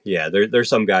Mm-hmm. yeah, there's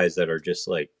some guys that are just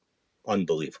like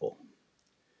unbelievable.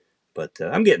 But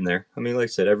I'm getting there. I mean, like I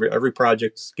said, every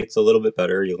project gets a little bit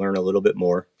better. You learn a little bit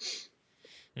more.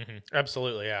 Mm-hmm.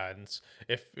 Absolutely, yeah. And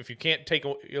if you can't take,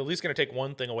 you're at least going to take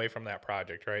one thing away from that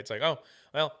project, right? It's like, oh,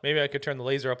 well, maybe I could turn the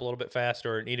laser up a little bit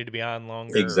faster, or it needed to be on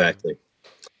longer. Or, Exactly.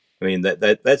 I mean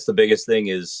that's the biggest thing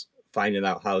is finding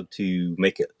out how to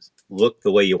make it look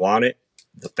the way you want it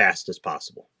the fastest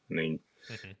possible. I mean,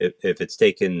 mm-hmm. if it's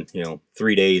taken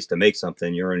 3 days to make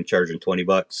something, you're only charging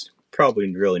 $20.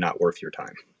 Probably really not worth your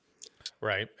time.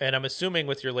 Right. And I'm assuming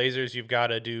with your lasers, you've got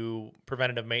to do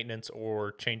preventative maintenance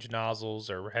or change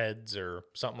nozzles or heads or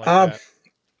something like Um, that.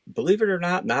 Believe it or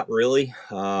not, not really.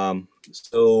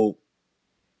 So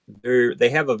they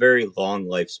have a very long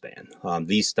lifespan.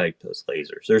 These types of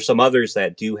lasers. There's some others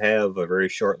that do have a very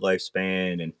short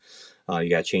lifespan, and you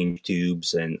got to change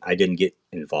tubes. And I didn't get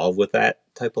involved with that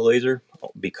type of laser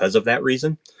because of that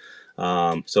reason.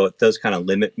 So it does kind of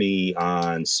limit me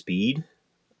on speed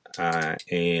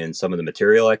and some of the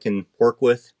material I can work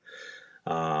with.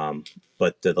 Um,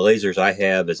 but the lasers I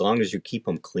have, as long as you keep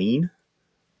them clean,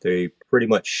 they pretty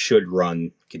much should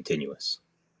run continuous.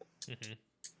 Mm-hmm.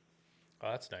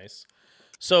 Oh, that's nice.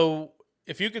 So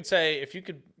if you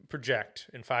could project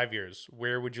in 5 years,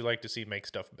 where would you like to see make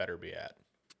stuff better be at?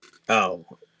 Oh,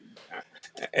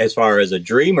 as far as a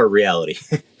dream or reality,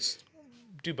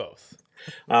 Do both.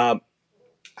 um,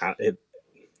 if,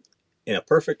 in a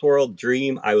perfect world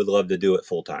dream, I would love to do it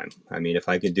full time. I mean, if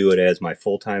I could do it as my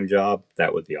full time job,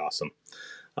 that would be awesome.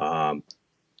 Um,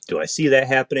 Do I see that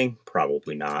happening?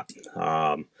 Probably not.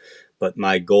 But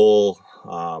my goal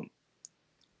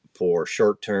for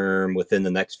short term within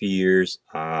the next few years,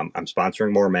 I'm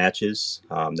sponsoring more matches.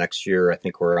 Next year, I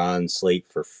think we're on slate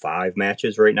for 5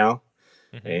 matches right now,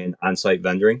 and on-site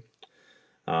vendoring,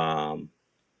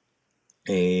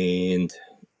 and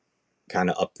kind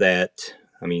of up that.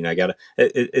 I mean,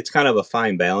 it's kind of a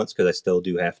fine balance because I still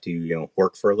do have to,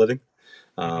 work for a living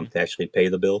to actually pay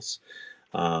the bills.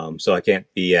 So I can't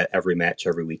be at every match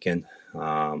every weekend.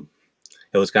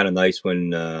 It was kind of nice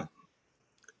when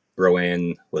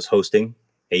Rowan was hosting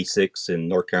A6 in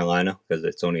North Carolina because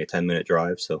it's only a 10-minute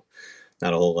drive, so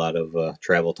not a whole lot of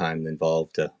travel time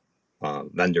involved to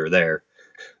vendor there.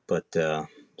 But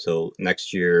so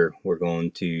next year we're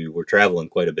traveling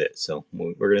quite a bit, so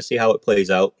we're going to see how it plays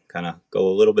out. Kind of go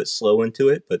a little bit slow into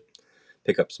it, but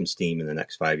pick up some steam in the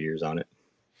next 5 years on it.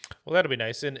 Well, that'll be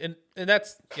nice, and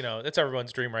that's that's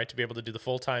everyone's dream, right? To be able to do the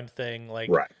full-time thing,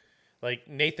 Right. Like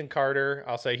Nathan Carter.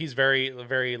 I'll say he's very,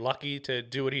 very lucky to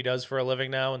do what he does for a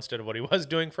living now instead of what he was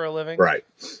doing for a living. Right.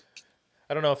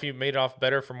 I don't know if he made it off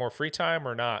better for more free time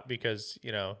or not, because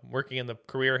working in the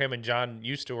career him and John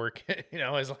used to work,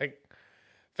 is like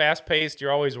fast paced.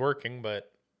 You're always working,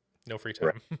 but no free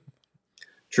time. Right.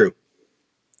 True.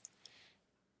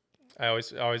 I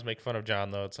always make fun of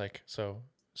John though. It's like, so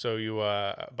you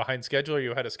behind schedule, or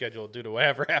you had a schedule due to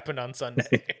whatever happened on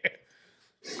Sunday.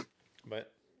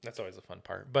 But that's always a fun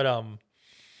part. But and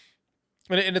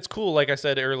it's cool. Like I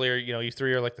said earlier, you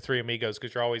three are like the three amigos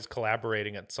because you're always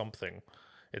collaborating at something.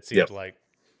 It seems like.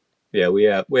 Yeah, we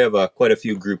have quite a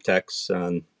few group texts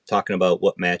on talking about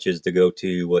what matches to go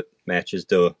to, what matches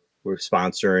we're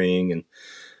sponsoring, and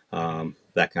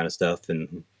that kind of stuff.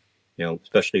 And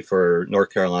especially for North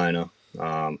Carolina,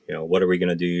 what are we going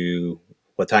to do?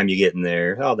 What time you get in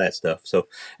there? All that stuff. So,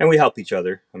 and we help each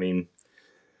other. I mean,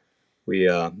 we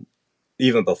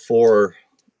even before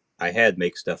I had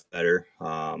Make Stuff Better,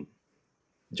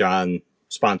 John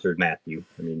sponsored Matthew.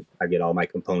 I mean, I get all my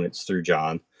components through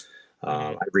John.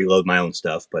 I reload my own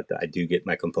stuff, but I do get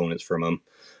my components from him.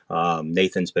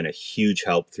 Nathan's been a huge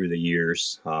help through the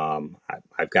years.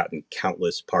 I've gotten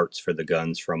countless parts for the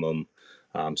guns from him,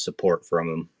 support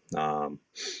from him.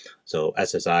 So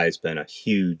SSI has been a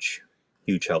huge,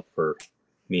 huge help for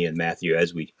me and Matthew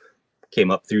as we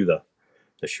came up through the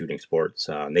shooting sports.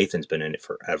 Nathan's been in it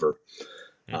forever.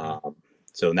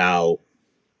 So now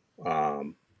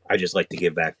I just like to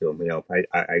give back to them.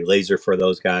 I laser for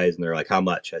those guys, and they're like, "How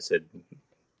much?" I said,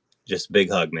 "Just a big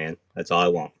hug, man. That's all I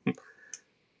want."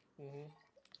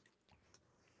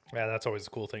 Yeah, that's always a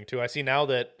cool thing too. I see now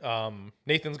that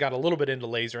Nathan's got a little bit into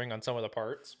lasering on some of the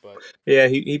parts, but yeah,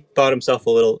 he bought himself a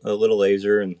little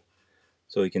laser, and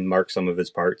so he can mark some of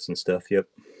his parts and stuff. Yep.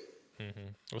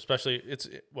 Especially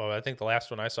I think the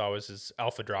last one I saw was his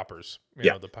alpha droppers.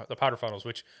 Yeah. The powder funnels,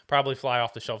 which probably fly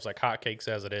off the shelves like hotcakes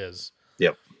as it is.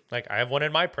 Yep. Like I have one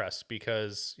in my press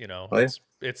because yeah.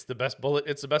 it's the best bullet.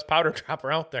 It's the best powder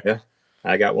dropper out there. Yeah,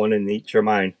 I got one in each of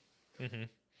mine.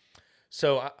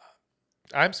 So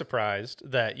I'm surprised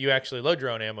that you actually load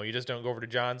your own ammo. You just don't go over to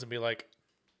John's and be like,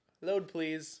 "Load,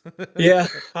 please." Yeah.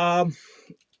 I'm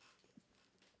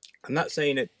not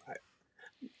saying it.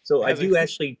 So I do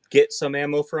actually get some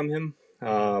ammo from him.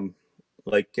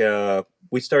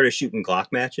 We started shooting Glock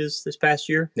matches this past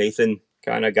year. Nathan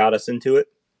kind of got us into it,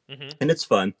 and it's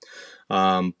fun.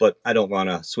 But I don't want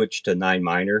to switch to 9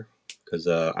 minor because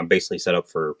I'm basically set up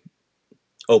for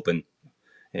open,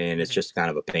 and it's just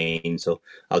kind of a pain. So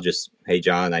I'll just, hey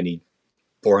John, I need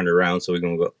 400 rounds, so we're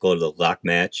gonna go to the Glock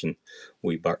match, and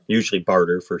we usually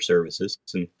barter for services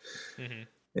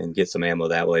and get some ammo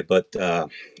that way. But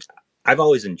I've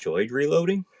always enjoyed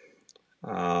reloading,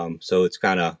 so it's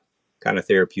kind of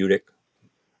therapeutic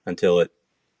until it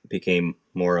became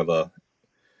more of a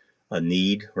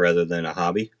need rather than a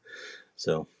hobby.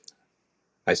 So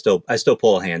I still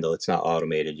pull a handle. It's not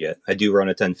automated yet. I do run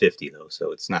a 1050 though,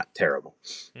 so it's not terrible.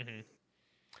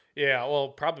 Yeah, well,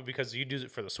 probably because you do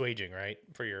it for the swaging, right?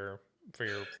 For your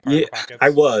pockets. I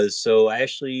was. So I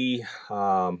actually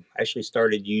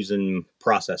started using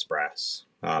process brass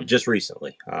just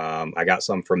recently. I got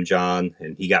some from John,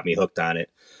 and he got me hooked on it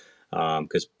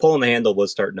because pulling the handle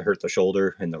was starting to hurt the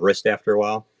shoulder and the wrist after a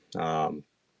while.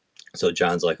 So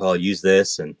John's like, "Oh, use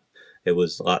this," and it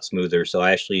was a lot smoother. So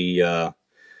I actually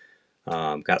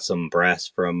got some brass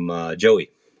from Joey,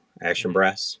 Action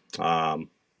Brass,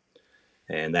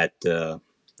 and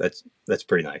that's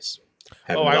pretty nice.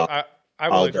 I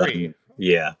will agree. Done.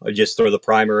 Yeah, I just throw the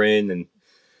primer in,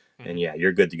 and yeah,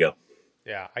 you're good to go.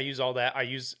 Yeah, I use all that. I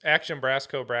use Action Brass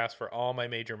Co. Brass for all my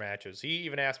major matches. He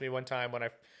even asked me one time when I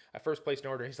first placed an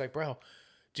order. He's like, "Bro,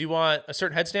 do you want a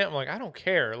certain head stamp? I'm like, I don't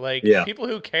care. Like Yeah. people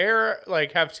who care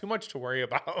like have too much to worry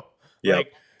about. Yep.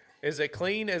 Like, is it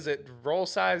clean? Is it roll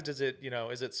sized? Is it,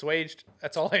 is it swaged?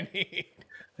 That's all I need.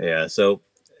 Yeah. So,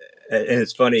 and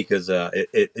it's funny because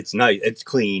it's nice. It's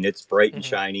clean. It's bright and Hmm.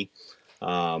 shiny.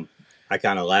 I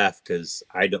kind of laugh because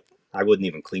I wouldn't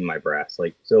even clean my brass.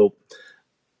 Like, so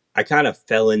I kind of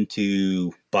fell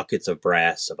into buckets of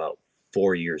brass about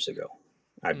 4 years ago.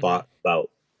 I Hmm. bought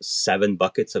about 7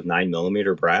 buckets of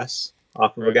 9mm brass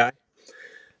off of a Right. guy.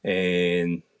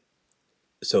 And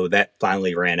so that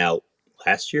finally ran out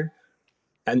last year.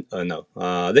 And no,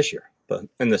 this year, but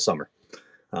in the summer.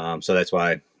 So that's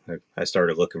why I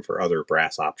started looking for other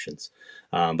brass options.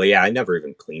 But yeah, I never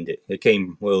even cleaned it. It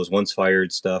came, well, it was once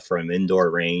fired stuff from indoor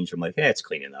range. I'm like, yeah, it's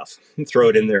clean enough. Throw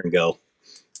it in Hmm. there and go.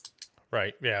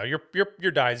 Right. Yeah.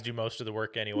 Your dyes do most of the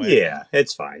work anyway. Yeah,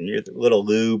 it's fine. You're a little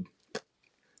lube.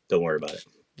 Don't worry about it.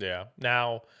 Yeah.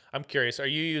 Now I'm curious. Are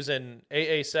you using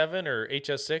AA7 or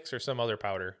HS6 or some other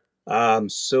powder?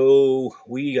 So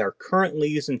we are currently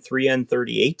using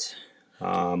 3N38,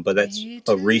 but that's Me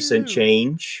a recent too.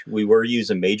 change. We were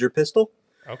using Major Pistol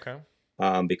Okay.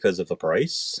 because of the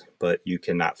price, but you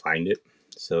cannot find it.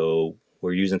 So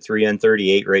we're using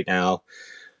 3N38 right now.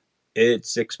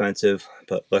 It's expensive,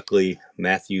 but luckily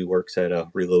Matthew works at a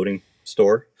reloading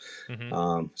store,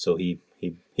 Hmm. so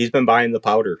he's been buying the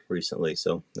powder recently,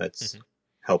 so that's Hmm.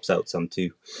 helps out some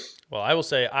too. Well, I will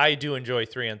say I do enjoy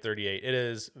 3N38. It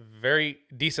is very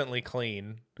decently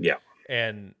clean Yeah,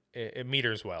 and it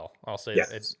meters well. I'll say that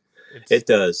yes, it's it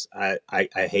does. I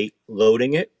hate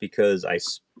loading it because I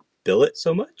spill it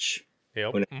so much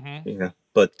yep. when it, Hmm.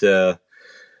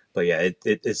 but yeah,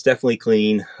 it's definitely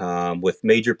clean. With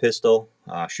Major Pistol,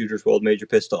 Shooter's World Major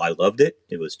Pistol, I loved it.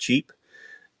 It was cheap,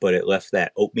 but it left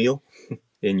that oatmeal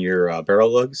in your barrel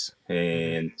lugs, Hmm.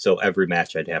 and so every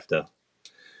match I'd have to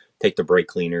take the brake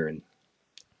cleaner and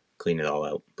clean it all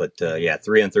out. But Hmm. yeah,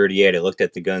 3N38. I looked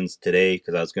at the guns today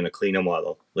because I was going to clean them while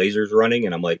the laser's running,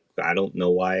 and I'm like, I don't know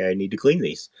why I need to clean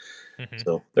these. Hmm.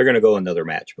 So they're going to go another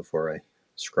match before I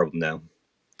scrub them down.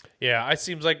 Yeah, it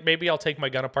seems like maybe I'll take my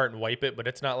gun apart and wipe it, but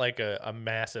it's not like a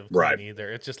massive Right. clean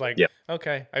either. It's just like, Yeah.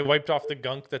 okay, I wiped off the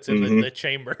gunk that's in Mm-hmm. the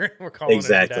chamber. We're calling it a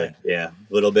day. Exactly. Yeah.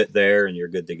 A little bit there, and you're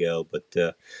good to go.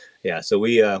 But yeah, so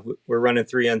we're running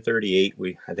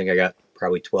 3N38. I think I got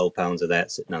probably 12 pounds of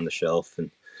that sitting on the shelf,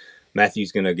 and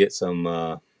Matthew's going to get some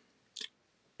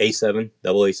A7,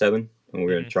 double A7, and we're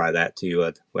going to Hmm. try that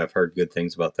too. I've heard good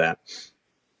things about that.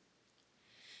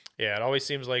 Yeah, it always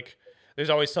seems like there's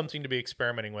always something to be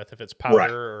experimenting with if it's Right.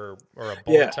 powder or a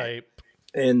bullet Yeah. type.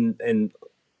 And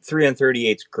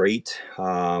 3N38's great,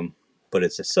 but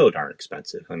it's just so darn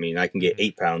expensive. I mean, I can get Hmm.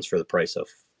 8 pounds for the price of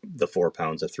the 4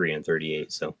 pounds of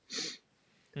 3N38. So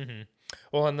Hmm.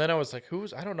 Well, and then I was like,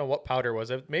 I don't know what powder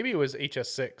was it. Maybe it was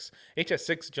HS6.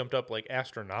 HS6 jumped up like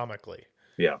astronomically,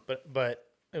 yeah. but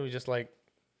it was just like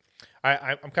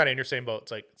I'm kind of in your same boat.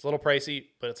 It's like it's a little pricey,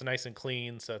 but it's nice and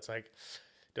clean. So it's like,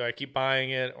 do I keep buying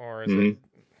it or is it? Hmm.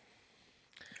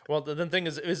 Well, the thing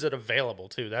is it available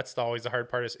too? That's always the hard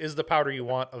part. Is the powder you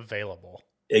want available?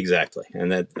 Exactly.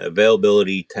 And that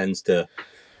availability tends to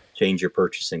change your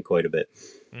purchasing quite a bit.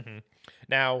 Hmm.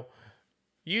 Now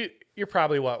you're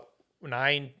probably what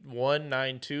 9.1,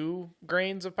 9.2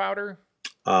 grains of powder.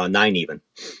 9 even.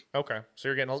 Okay, so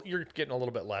you're getting a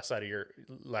little bit less out of your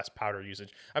less powder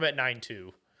usage. I'm at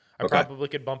 9.2. I Okay. probably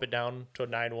could bump it down to a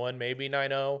 9.1, maybe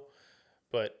 9.0,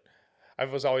 but I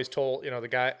was always told, the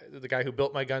guy who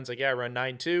built my guns, like, yeah, I run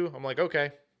 9.2. I'm like,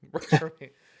 okay, works for me.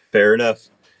 Fair enough.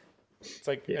 It's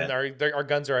like, Yeah. and our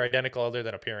guns are identical other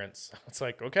than appearance. It's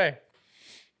like, okay,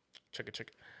 check it, check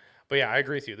it. But yeah, I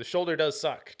agree with you. The shoulder does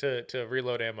suck to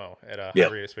reload ammo at a high Yeah.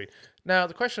 rate of speed. Now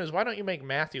the question is, why don't you make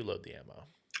Matthew load the ammo?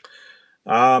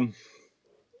 Um,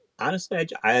 Honestly,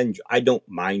 I don't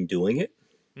mind doing it.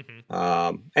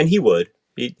 Hmm. And he would.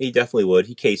 He definitely would.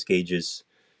 He case gauges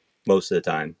most of the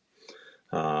time.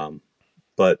 Um,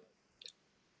 but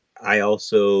I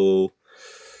also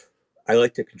I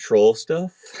like to control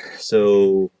stuff. Hmm.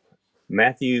 So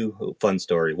Matthew, fun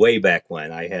story. Way back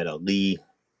when I had a Lee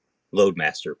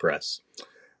Loadmaster press. Hmm.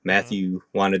 Matthew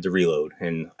wanted to reload,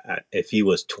 and if he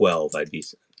was 12, I'd be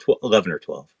 11 or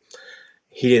 12.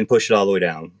 He didn't push it all the way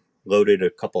down. Loaded a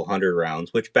couple hundred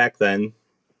rounds, which back then,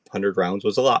 100 rounds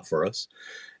was a lot for us.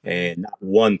 Hmm. And not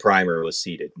one primer was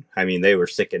seated. I mean, they were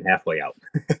sticking halfway out.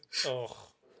 Oh,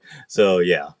 So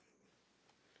yeah,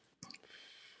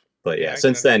 but yeah, yeah, I can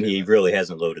since then understand he that. really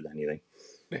hasn't loaded anything.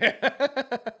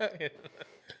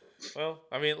 Well,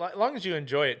 I mean, as long as you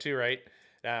enjoy it too, right?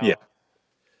 Yeah,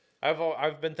 Now,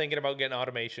 I've been thinking about getting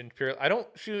automation. I don't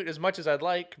shoot as much as I'd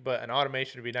like, but an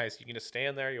automation would be nice. You can just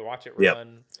stand there, you watch it Yep.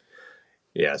 run.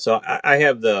 Yeah. So I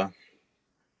have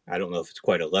I don't know if it's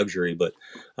quite a luxury, but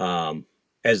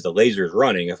as the laser's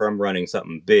running, if I'm running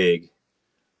something big,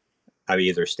 I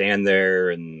either stand there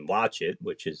and watch it,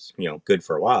 which is, good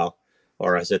for a while,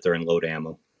 or I sit there and load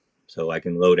ammo. So I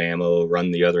can load ammo,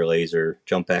 run the other laser,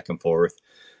 jump back and forth.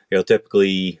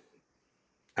 Typically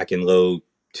I can load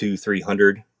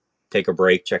 300, take a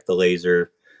break, check the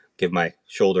laser, give my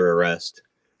shoulder a rest,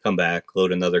 come back,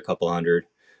 load another couple hundred.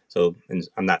 So and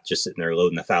I'm not just sitting there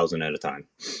loading 1,000 at a time.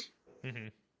 Hmm.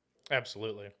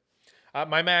 Absolutely.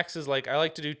 My max is like I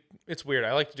like to do. It's weird.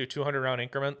 I like to do 200 round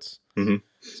increments. Mm-hmm.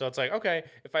 So it's like, okay,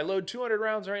 if I load 200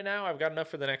 rounds right now, I've got enough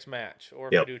for the next match. Or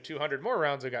if I Yep. do 200 more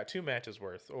rounds, I've got 2 matches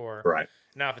worth. Or Right.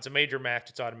 now if it's a major match,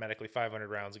 it's automatically 500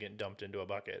 rounds getting dumped into a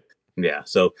bucket. Yeah.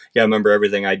 So yeah, remember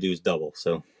everything I do is double.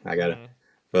 So I gotta Hmm.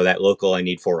 for that local I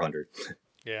need 400.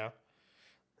 Yeah.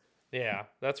 Yeah,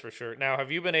 that's for sure. Now,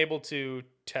 have you been able to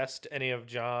test any of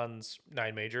John's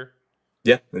 9 major?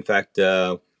 Yeah. In fact,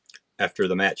 after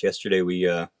the match yesterday, we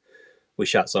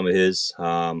shot some of his.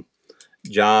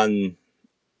 John,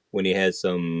 when he had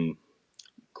some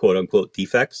quote unquote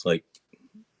defects, like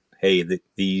hey,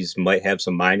 these might have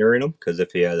some minor in them because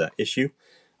if he has an issue,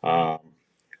 Hmm. um,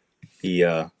 he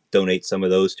donates some of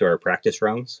those to our practice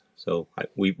rounds. So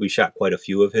we shot quite a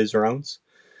few of his rounds.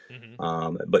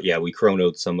 Hmm. But yeah, we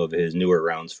chronoed some of his newer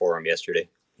rounds for him yesterday.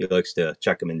 He likes to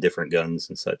check them in different guns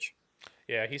and such.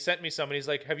 Yeah, he sent me some, and he's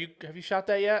like, "Have you shot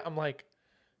that yet?" I'm like,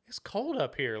 "It's cold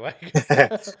up here." Like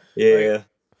Yeah,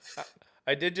 I,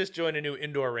 I did just join a new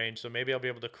indoor range, so maybe I'll be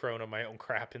able to chrono my own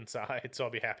crap inside. So I'll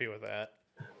be happy with that.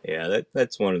 yeah,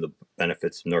 that's one of the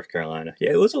benefits of North Carolina.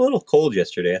 Yeah, it was a little cold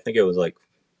yesterday. I think it was like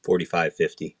 45,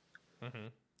 50. Hmm.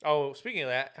 Oh, speaking of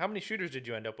that, how many shooters did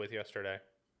you end up with yesterday?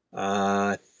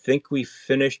 I think we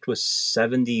finished with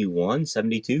 71,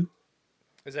 72.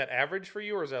 Is that average for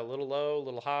you, or is that a little low, a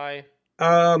little high?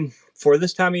 For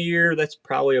this time of year, that's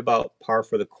probably about par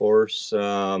for the course.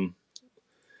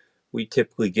 We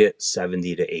typically get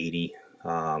 70 to 80.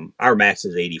 Our max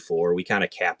is 84. We kind of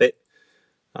cap it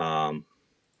um,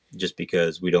 just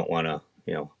because we don't want to,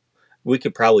 we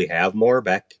could probably have more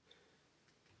back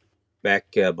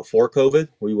before COVID.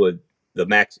 We would the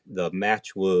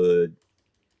match would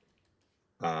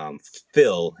um,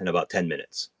 fill in about 10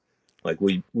 minutes. Like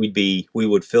we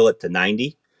would fill it to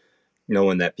 90,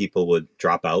 knowing that people would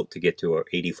drop out to get to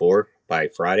 84 by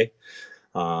Friday.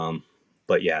 Um,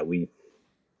 but yeah, we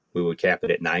would cap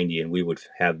it at 90 and we would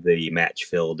have the match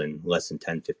filled in less than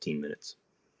 10, 15 minutes.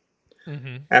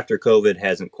 Mm-hmm. After COVID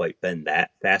hasn't quite been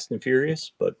that fast and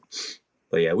furious, but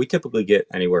yeah, we typically get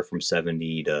anywhere from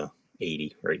 70 to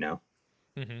 80 right now.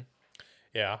 Mm-hmm.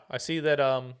 Yeah, I see that.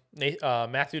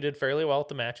 Matthew did fairly well at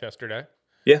the match yesterday.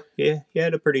 Yeah, yeah, he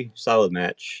had a pretty solid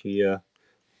match. He had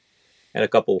a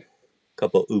couple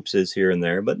oopses here and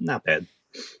there, but not bad.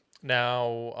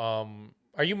 Now,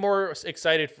 are you more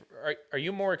excited? Are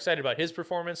you more excited about his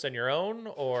performance than your own,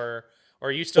 or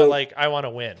are you still So, like, I want to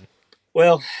win?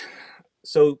 well,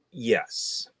 so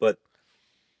yes, but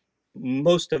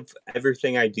most of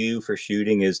everything I do for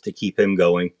shooting is to keep him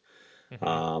going. Mm-hmm.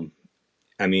 Um,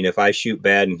 I mean, if I shoot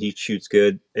bad and he shoots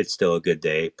good, it's still a good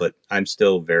day. But I'm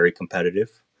still very competitive.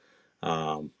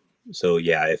 Um, so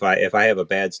yeah, if I have a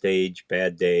bad stage,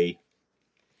 bad day,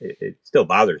 it still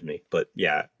bothers me. But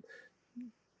yeah,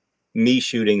 me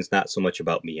shooting's not so much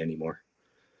about me anymore.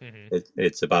 Mm-hmm.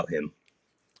 It's about him.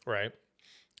 Right.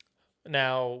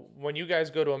 Now, when you guys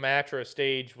go to a match or a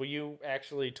stage, will you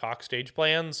actually talk stage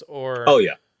plans or? Oh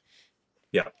yeah,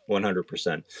 yeah,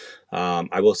 100%.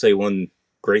 I will say one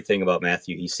great thing about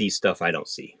Matthew: he sees stuff I don't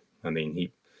see. I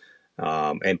mean,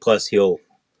 and plus he'll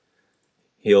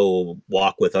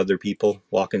walk with other people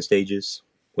walking stages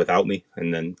without me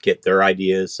and then get their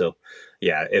ideas. So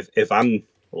yeah, if I'm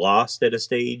lost at a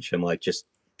stage, I'm like just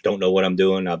don't know what I'm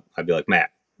doing, I'd be like,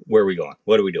 Matt, where are we going,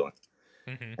 what are we doing?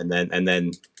 Mm-hmm. And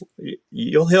then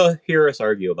he'll hear us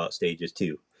argue about stages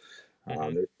too.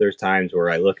 Mm-hmm. There's times where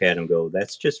I look at him and go,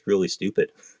 that's just really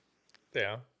stupid.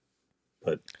 Yeah.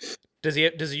 But Does he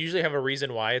usually have a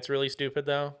reason why it's really stupid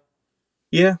though?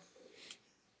 yeah,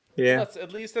 Well, yeah, that's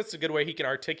at least that's a good way he can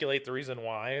articulate the reason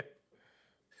why.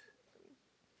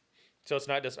 So it's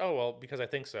not just, oh well, because I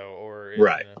think so, or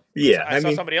right, yeah, I I saw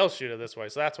mean, somebody else shoot it this way,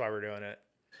 so that's why we're doing it.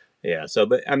 yeah. So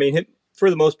but I mean for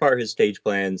the most part, his stage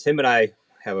plans, him and I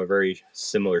have a very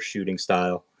similar shooting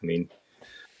style. I mean,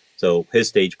 so his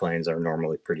stage plans are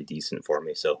normally pretty decent for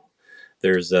me. So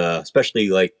there's especially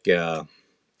like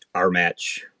our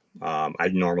match. I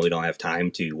normally don't have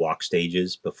time to walk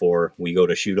stages before we go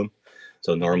to shoot them.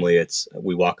 So normally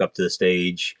we walk up to the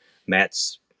stage,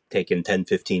 Matt's taking 10,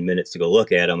 15 minutes to go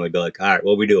look at them. I'd be like, all right,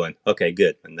 what are we doing? Okay,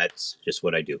 good. And that's just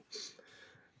what I do.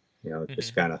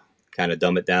 Just kind of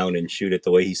dumb it down and shoot it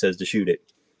the way he says to shoot it.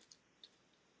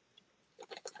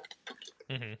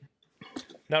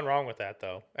 Nothing wrong with that,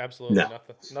 though. Absolutely No.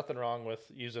 nothing wrong with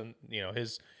using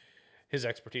his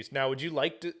expertise. Now, would you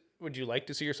like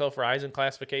to see yourself rise in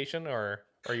classification, or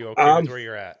are you okay with where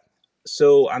you're at?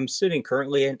 So I'm sitting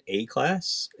currently in A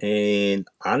class, and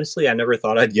honestly, I never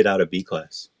thought I'd get out of B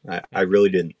class. I really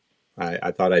didn't.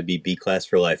 I thought I'd be B class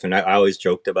for life, and I always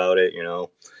joked about it,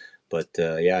 But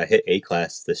yeah, I hit A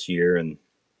class this year, and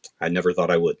I never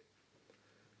thought I would.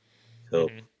 So,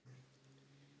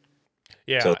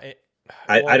 Yeah. so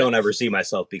Well, I don't ever see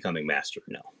myself becoming master.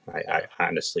 No, I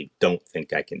honestly don't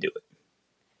think I can do it.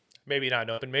 maybe not.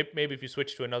 No, but maybe if you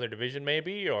switch to another division,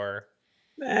 maybe, or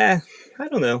I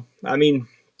don't know. I mean,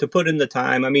 to put in the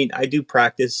time, I mean, I do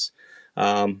practice.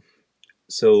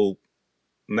 So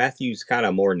Matthew's kind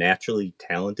of more naturally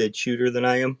talented shooter than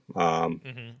I am.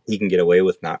 He can get away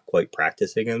with not quite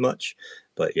practicing as much,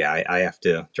 but yeah, I have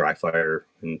to dry fire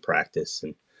and practice,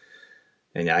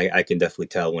 and I can definitely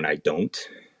tell when I don't.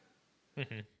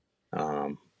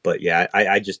 But yeah,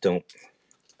 I just don't.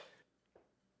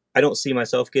 I don't see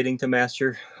myself getting to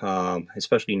master,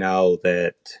 especially now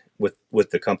that with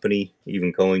the company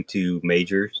even going to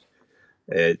majors.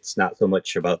 It's not so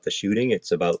much about the shooting;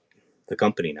 it's about the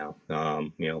company now.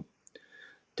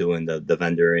 Doing the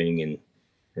vendoring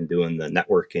and doing the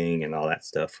networking and all that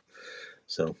stuff.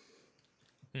 So,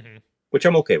 which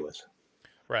I'm okay with.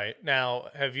 right. Now,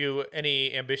 have you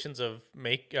any ambitions of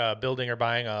building or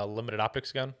buying a limited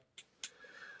optics gun?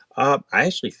 I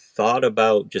actually thought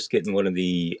about just getting one of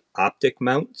the optic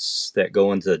mounts that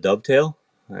go into the dovetail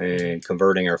and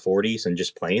converting our 40s and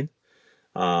just playing.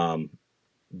 Dan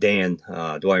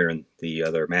Dwyer, the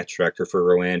other match director for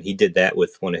Rowan, he did that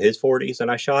with one of his 40s,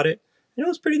 and I shot it, and it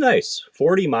was pretty nice.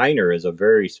 40 minor is a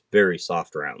very, very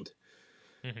soft round.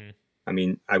 I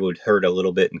mean, I would hurt a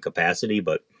little bit in capacity,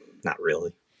 but not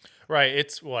really. Right.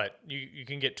 It's what you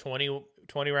can get 20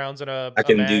 rounds in a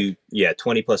can mag. do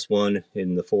 20 plus 1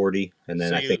 in the 40, and then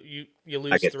So I think you I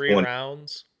lose get 3 20.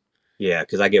 rounds. Yeah,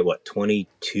 because I get what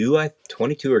 22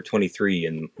 or 23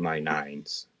 in my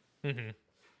 9s.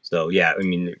 So yeah, I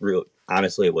mean,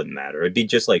 honestly, it wouldn't matter. It'd be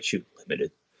just like shooting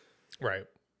limited. Right.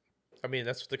 I mean,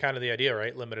 that's the kind of the idea,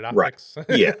 right? Limited Right. optics.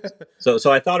 Yeah. So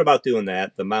I thought about doing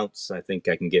that. The mounts, I think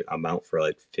I can get a mount for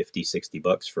like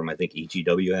 $50-$60 from, I think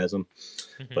EGW has them,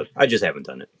 but I just haven't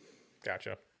done it.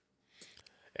 Gotcha.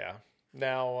 Yeah.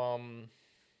 Now,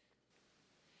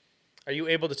 are you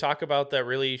able to talk about that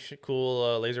really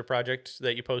cool laser project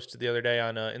that you posted the other day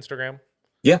on Instagram?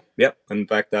 Yeah. Yep. In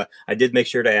fact, I did make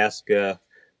sure to ask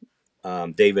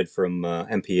David from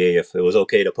MPA if it was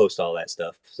okay to post all that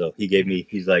stuff. So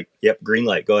he's like, yep, green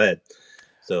light, go ahead.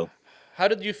 So how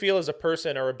did you feel as a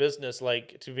person or a business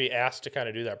like to be asked to kind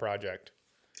of do that project?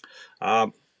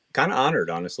 kind of honored,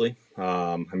 honestly.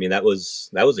 I mean, that was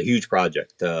a huge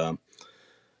project.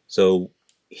 So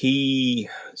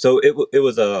it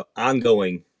was a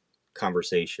ongoing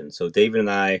conversation. So David and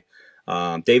I,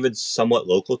 David's somewhat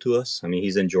local to us. I mean,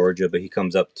 he's in Georgia, but he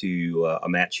comes up to a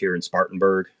match here in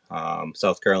Spartanburg,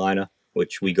 South Carolina,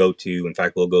 which we go to. In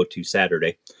fact, we'll go to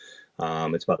Saturday.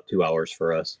 It's about 2 hours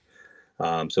for us.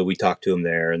 So we talked to him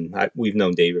there, and we've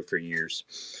known David for years.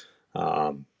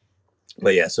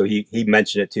 But yeah, so he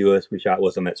mentioned it to us. We shot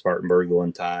with him at Spartanburg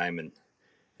one time, and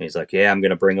he's like, "Yeah, I'm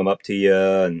gonna bring him up to you,"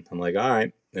 and I'm like, "All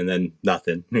right." And then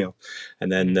nothing,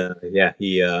 And then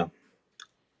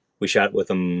we shot with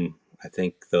him, I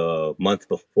think the month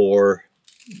before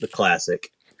the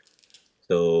classic,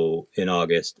 so in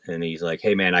August, and he's like,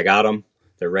 "Hey man, I got them.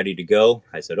 They're ready to go."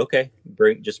 I said, "Okay,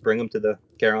 bring them to the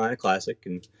Carolina Classic,"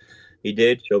 and he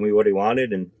did. Show me what he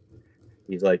wanted, and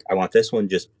he's like, "I want this one.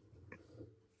 Just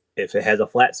if it has a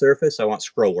flat surface, I want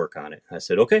scroll work on it." I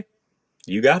said, "Okay,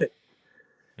 you got it."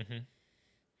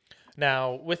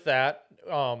 Now, with that,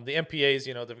 the MPAs,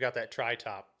 they've got that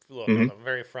tri-top look on Mm-hmm. the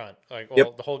very front, like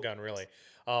Yep. the whole gun, really.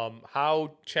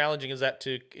 How challenging is that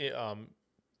to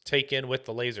take in with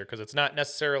the laser? Because it's not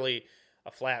necessarily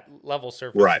a flat level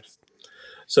surface. Right.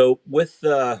 So with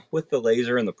the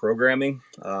laser and the programming,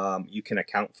 you can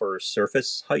account for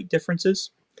surface height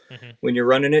differences when you're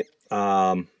running it,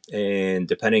 and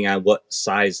depending on what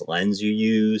size lens you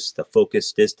use, the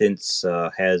focus distance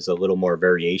has a little more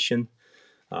variation.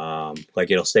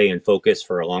 Like it'll stay in focus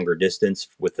for a longer distance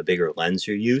with the bigger lens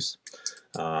you use.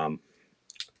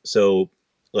 So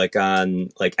like on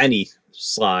like any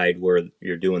slide where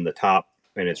you're doing the top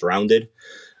and it's rounded,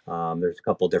 there's a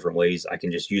couple different ways. I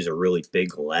can just use a really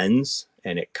big lens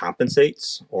and it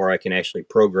compensates, or I can actually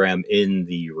program in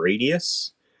the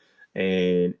radius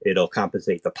and it'll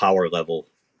compensate the power level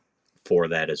for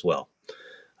that as well.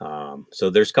 So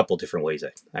there's a couple different ways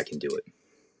I can do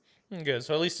it. Good.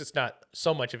 So at least it's not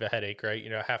so much of a headache, right?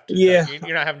 Yeah,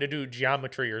 You're not having to do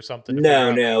geometry or something to figure no,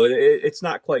 out. no, it's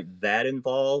not quite that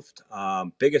involved.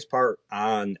 Biggest part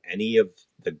on any of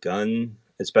the gun,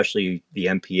 especially the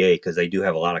MPA, because they do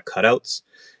have a lot of cutouts,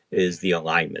 is the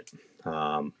alignment.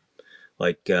 Um,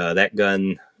 that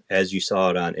gun, as you saw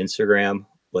it on Instagram,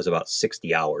 was about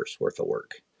 60 hours worth of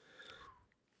work.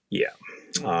 Yeah.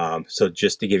 So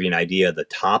just to give you an idea,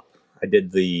 I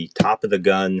did the top of the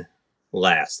gun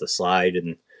last, the slide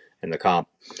and the comp.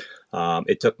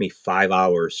 It took me 5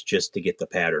 hours just to get the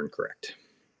pattern correct.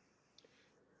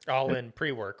 All in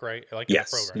pre-work, right? Like in the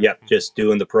Yes. program. Yep. Just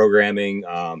doing the programming,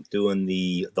 doing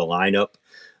the lineup,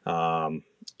 um,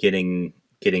 getting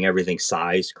everything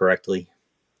sized correctly.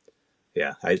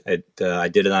 Yeah, I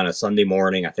did it on a Sunday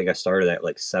morning. I think I started at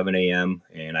like 7 a.m.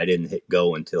 and I didn't hit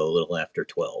go until a little after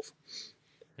 12.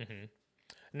 Mm-hmm.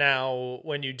 Now,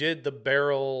 when you did the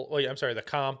barrel, I'm sorry, the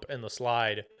comp and the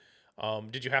slide,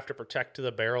 did you have to protect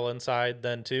the barrel inside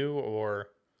then too, or?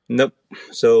 Nope.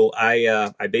 So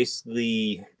I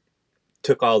basically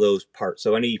took all those parts.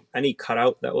 So any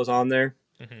cutout that was on there,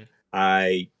 Mm-hmm.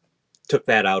 I took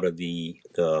that out of the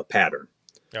pattern.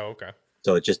 Oh, okay.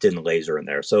 So it just didn't laser in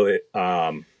there. So it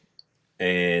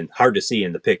and hard to see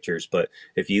in the pictures, but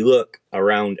if you look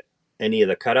around any of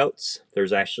the cutouts,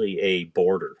 there's actually a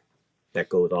border that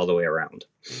goes all the way around.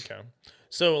 Okay.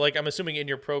 So, like, I'm assuming in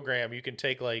your program you can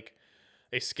take like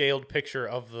a scaled picture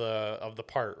of the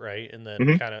part, right? And then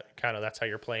Mm-hmm. kind of that's how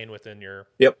you're playing within your.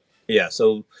 Yep. Yeah.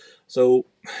 So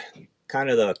kind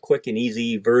of the quick and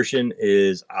easy version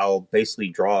is I'll basically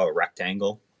draw a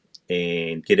rectangle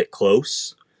and get it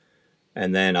close,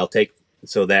 and then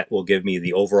so that will give me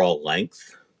the overall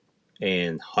length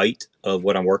and height of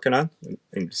what I'm working on,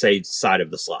 and say side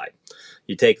of the slide.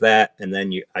 You take that, and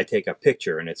then I take a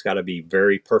picture, and it's got to be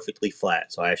very perfectly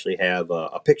flat. So I actually have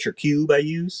a picture cube I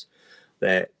use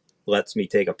that lets me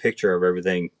take a picture of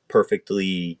everything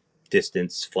perfectly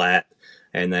distance flat,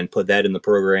 and then put that in the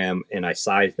program, and I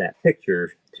size that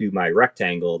picture to my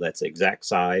rectangle that's the exact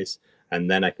size,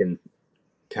 and then I can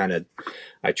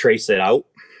I trace it out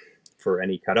for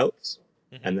any cutouts,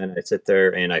 Mm-hmm. and then I sit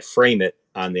there and I frame it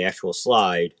on the actual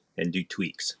slide and do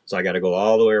tweaks. So I got to go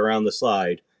all the way around the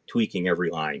slide, tweaking every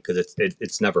line because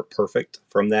it's never perfect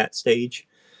from that stage.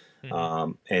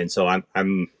 Mm-hmm. And so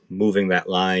I'm moving that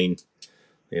line,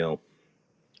 you know,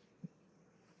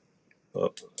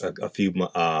 a few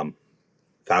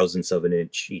thousandths of an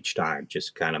inch each time,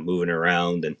 just kind of moving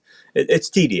around, and it's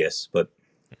tedious, but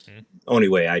Mm-hmm. only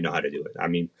way I know how to do it. I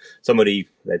mean, somebody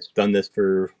that's done this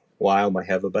for a while might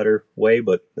have a better way,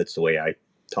 but that's the way I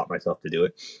taught myself to do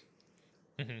it.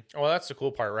 Mm-hmm. Well, that's the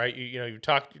cool part, right?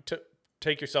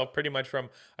 Take yourself pretty much from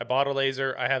I bought a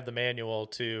laser, I have the manual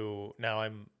to now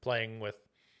I'm playing with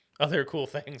other cool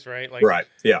things, right? Like Right.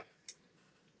 Yeah.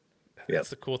 that's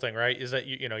the cool thing, right? Is that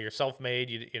you're self-made.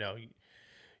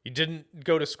 You didn't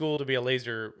go to school to be a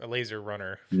laser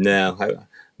runner. No,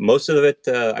 most of it,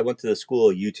 I went to the school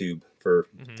of YouTube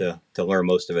Mm-hmm. to learn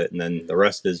most of it, and then the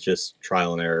rest is just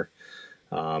trial and error.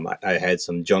 I had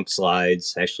some junk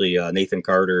slides. Actually, Nathan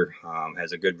Carter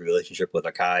has a good relationship with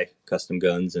Akai Custom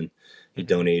Guns, and he Mm-hmm.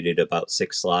 donated about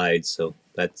 6 slides. So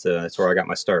that's where I got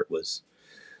my start, was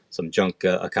some junk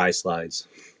Akai slides.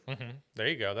 Mm-hmm. There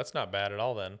you go. That's not bad at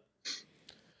all then.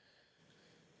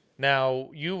 Now,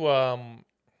 you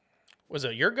was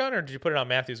it your gun or did you put it on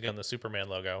Matthew's gun, the Superman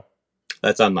logo?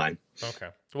 That's on mine. Okay.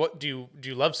 What do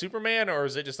you love Superman or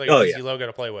is it just like an Oh easy yeah. logo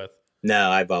to play with? No,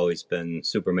 I've always been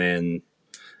Superman.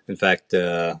 In fact,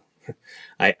 I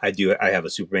have a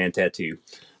Superman tattoo,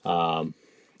 um,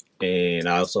 and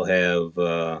I also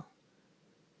have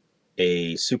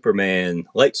a Superman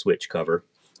light switch cover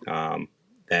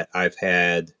that I've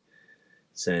had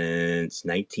since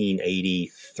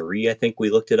 1983. I think we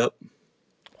looked it up.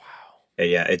 Wow. And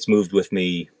yeah, it's moved with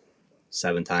me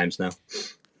 7 times now.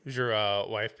 Does your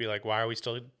wife be like, "Why are we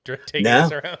still taking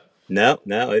this No, around?"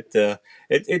 no.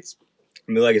 It's.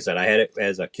 I mean, like I said, I had it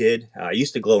as a kid. I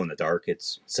used to glow in the dark.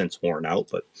 It's since worn out,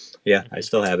 but yeah, I Mm-hmm.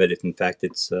 still have it. In fact,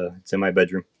 it's in my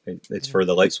bedroom. It's Mm-hmm. for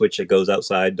the light switch that goes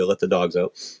outside to let the dogs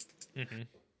out. Mm-hmm.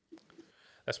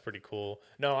 That's pretty cool.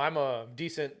 No, I'm a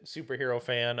decent superhero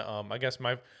fan. I guess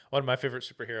my one of my favorite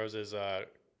superheroes is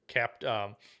Cap.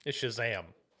 Is Shazam.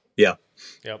 Yeah.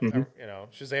 Yep. Hmm.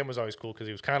 Shazam was always cool because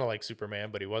he was kind of like Superman,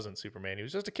 but he wasn't Superman. He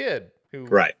was just a kid who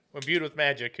Right. imbued with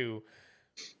magic who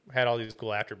had all these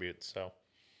cool attributes. So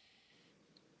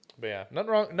But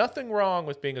yeah, nothing wrong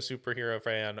with being a superhero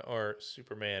fan or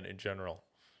Superman in general.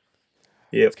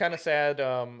 Yep. It's kind of sad.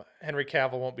 Henry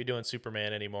Cavill won't be doing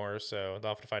Superman anymore, so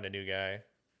they'll have to find a new guy.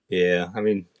 Yeah. I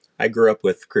mean, I grew up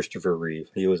with Christopher Reeve.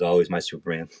 He was always my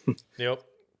Superman. Yep.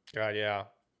 God, yeah.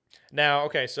 Now,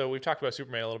 okay, so we've talked about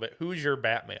Superman a little bit. Who's your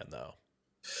Batman, though?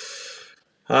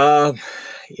 Uh,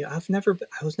 yeah, I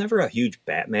was never a huge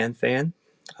Batman fan.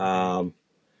 Um,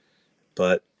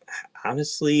 but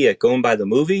honestly, going by the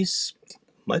movies,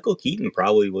 Michael Keaton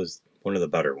probably was one of the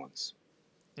better ones.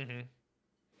 Mm-hmm.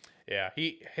 Yeah,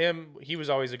 he was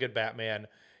always a good Batman.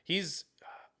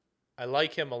 I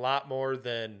like him a lot more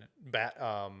than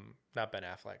not Ben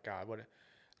Affleck. God, what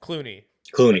Clooney.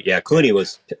 Clooney, yeah, Yeah, Clooney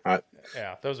was,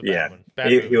 yeah, that was a yeah, bad one.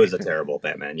 Bad he movie. was a terrible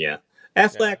Batman. Yeah, Yeah.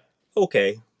 Affleck,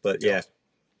 okay, but yeah, Yep.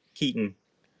 Keaton,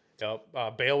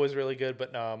 Yep. Bale was really good,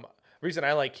 but reason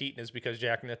I like Keaton is because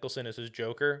Jack Nicholson is his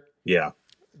Joker. yeah.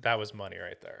 That was money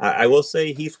right there. I will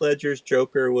say Heath Ledger's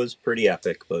Joker was pretty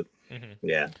epic, but Hmm.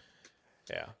 yeah,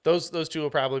 Yeah, those two will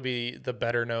probably be the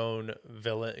better known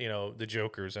villain. The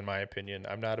Jokers, in my opinion.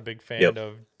 I'm not a big fan yep.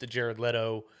 of the Jared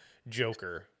Leto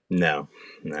Joker. No,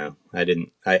 I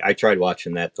didn't. I tried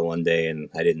watching that the one day, and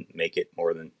I didn't make it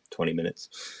more than 20 minutes.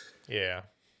 Yeah.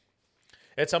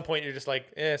 At some point, you're just like,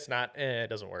 it's not. It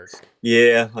doesn't work.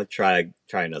 Yeah, I'll try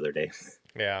another day.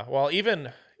 Yeah. Well,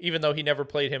 even though he never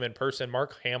played him in person,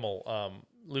 Mark Hamill,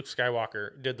 Luke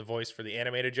Skywalker, did the voice for the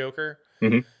animated Joker.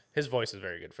 Hmm. His voice is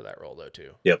very good for that role, though,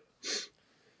 too. Yep.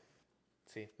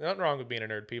 See, nothing wrong with being a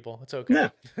nerd, people. It's okay.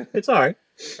 No, it's all right.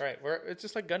 Right. It's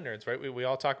just like gun nerds, right? We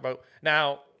all talk about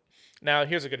now. Now,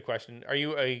 here's a good question: are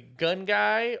you a gun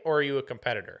guy or are you a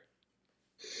competitor?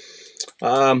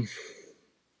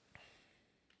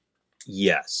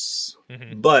 Yes,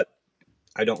 Mm-hmm. but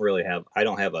I don't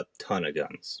have a ton of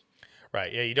guns.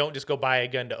 Right. Yeah. You don't just go buy a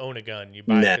gun to own a gun. You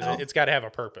buy it because No, it's got to have a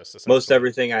purpose. most Essentially.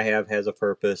 everything I have has a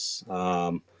purpose.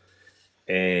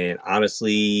 And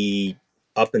honestly,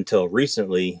 up until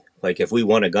recently, like if we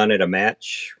won a gun at a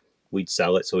match, we'd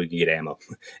sell it so we could get ammo.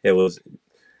 It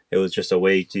was just a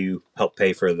way to help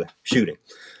pay for the shooting.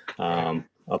 Right.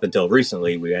 Up until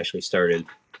recently, we actually started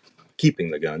keeping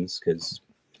the guns because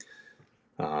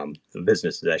the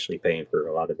business is actually paying for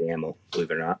a lot of the ammo,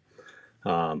 believe it or not.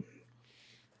 Um,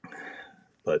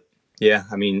 but yeah,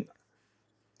 I mean,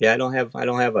 yeah, I don't have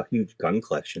a huge gun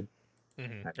collection.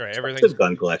 Mm-hmm. Right. Everything's Expensive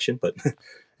gun collection, but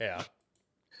yeah.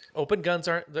 Open guns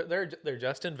aren't. They're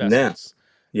just nah, investments.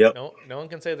 yep, No one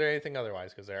can say they're anything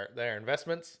otherwise because they're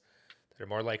investments that are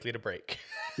more likely to break.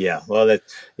 yeah. Well,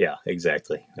 yeah,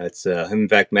 exactly. That's in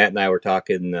fact, Matt and I were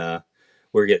talking.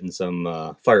 We're getting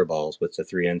some fireballs with the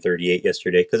 3N38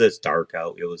 yesterday because it's dark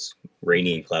out. It was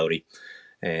rainy and cloudy,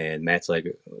 and Matt's like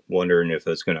wondering if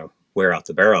it's gonna wear out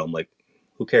the barrel. I'm like,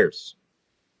 who cares?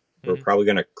 We're Mm-hmm. probably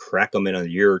gonna crack them in a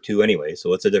year or two anyway. So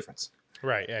what's the difference?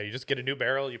 Right. Yeah. You just get a new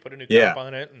barrel. You put a new Yeah, comp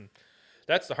on it, and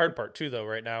that's the hard part too. Though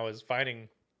right now is having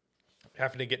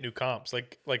to get new comps.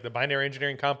 Like the binary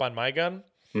engineering comp on my gun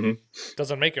hmm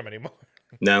doesn't make them anymore.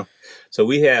 no. So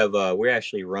we have we're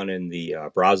actually running the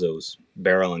Brazos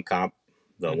barrel and comp,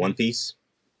 the Mm-hmm. one piece.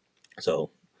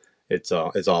 So it's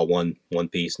all one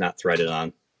piece, not threaded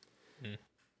on. Mm.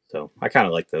 So I kind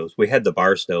of like those. We had the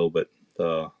Barstow, but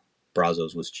the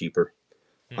Brazos was cheaper.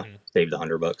 Mm-hmm. Saved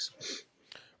 $100.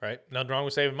 Right. Nothing wrong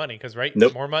with saving money because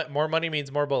Nope, more money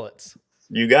means more bullets.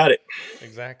 you got it.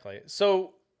 Exactly.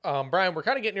 So, Brian, we're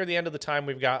kind of getting near the end of the time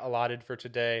we've got allotted for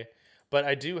today, but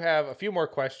I do have a few more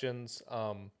questions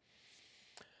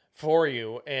for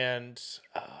you. And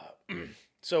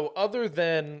so, other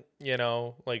than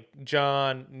like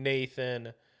John,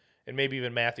 Nathan, and maybe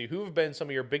even Matthew, who have been some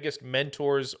of your biggest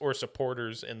mentors or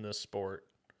supporters in this sport?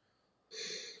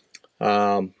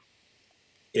 Um,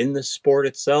 in the sport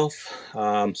itself,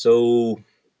 so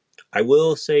I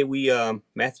will say we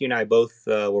Matthew and I both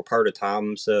were part of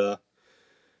Tom's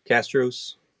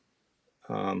Castro's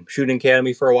shooting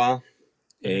academy for a while,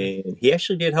 Mm-hmm. and he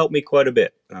actually did help me quite a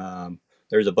bit.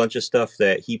 There's a bunch of stuff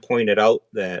that he pointed out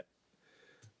that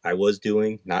I was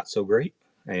doing not so great,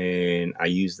 and I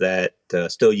use that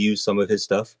still use some of his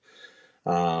stuff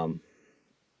um,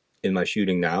 in my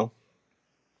shooting now.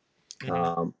 Mm-hmm.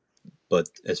 Um, but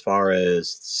as far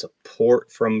as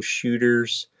support from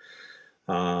shooters,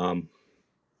 um,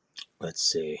 let's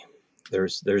see.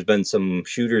 There's been some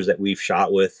shooters that we've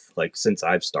shot with like since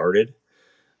I've started.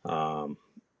 Um,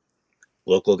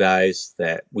 Local guys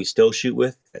that we still shoot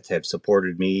with that have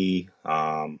supported me,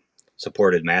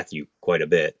 supported Matthew quite a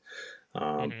bit.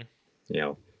 Um, Mm-hmm. you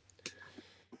know,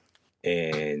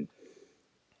 and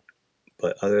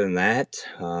but other than that,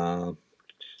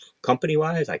 company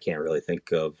wise, I can't really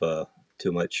think of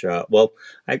too much. Well,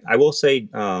 I will say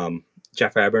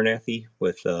Jeff Abernathy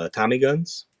with Tommy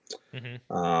Guns.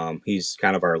 He's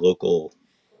kind of our local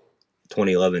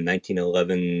 2011,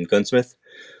 1911 gunsmith.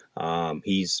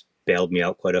 He's bailed me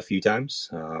out quite a few times.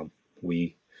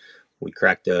 We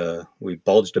we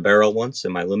bulged a barrel once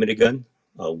in my limited gun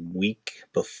a week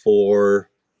before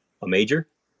a major,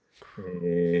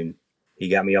 and he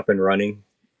got me up and running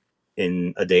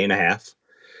in a day and a half.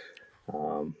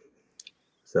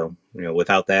 So,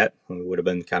 without that, it would have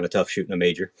been kind of tough shooting a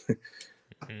major.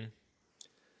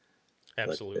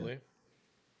 Absolutely.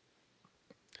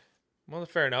 Well,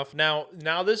 fair enough. Now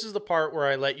this is the part where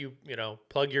I let you,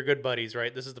 plug your good buddies,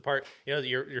 right? This is the part,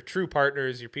 your true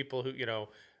partners, your people who, you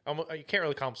can't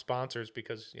really call them sponsors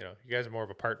because, you guys are more of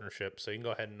a partnership. So you can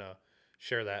go ahead and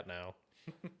share that now.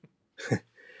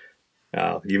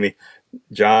 Oh, you mean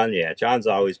John? Yeah, John's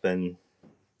always been.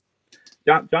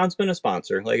 John's been a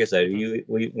sponsor. Like I said,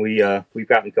 we've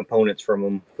gotten components from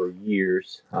him for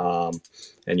years,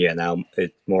 and yeah, now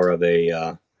it's more of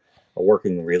a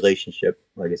working relationship.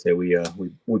 Like I said, we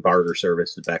barter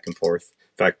services back and forth.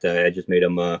 In fact, I just made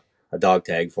him a dog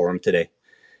tag for him today.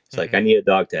 It's like, I need a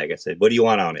dog tag. I said, what do you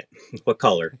want on it? What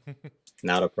color?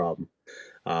 Not a problem.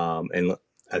 And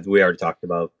as we already talked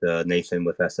about Nathan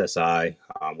with SSI.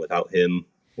 Without him,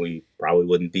 we probably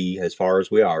wouldn't be as far as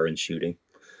we are in shooting.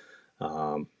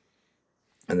 And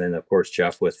then, of course,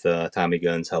 Jeff with Tommy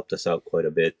Guns helped us out quite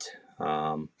a bit.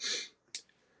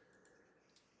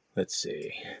 Let's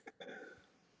see.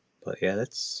 But yeah,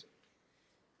 that's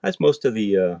most of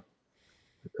the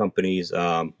companies.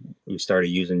 We started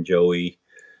using Joey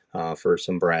for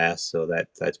some brass, so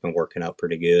that's been working out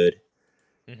pretty good.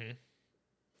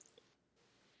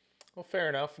 Well, fair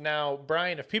enough. Now,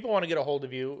 Brian, if people want to get a hold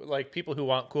of you, like people who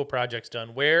want cool projects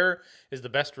done, where is the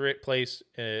best place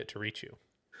to reach you?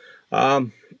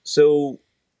 So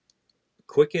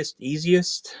quickest,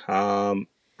 easiest. I'm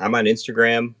on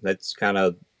Instagram. That's kind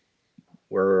of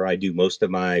where I do most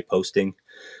of my posting.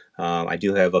 I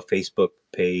do have a Facebook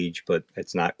page, but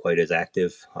it's not quite as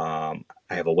active. I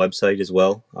have a website as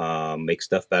well,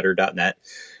 makestuffbetter.net.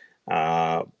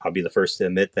 I'll be the first to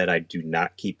admit that I do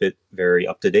not keep it very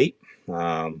up to date.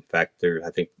 In fact, I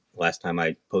think last time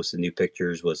I posted new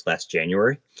pictures was last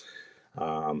January.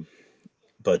 But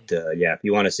yeah, if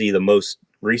you want to see the most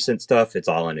recent stuff, it's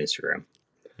all on Instagram,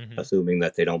 assuming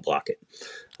that they don't block it,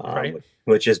 Right.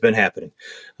 which has been happening.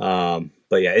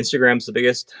 But yeah, Instagram's the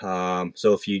biggest.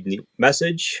 So if you need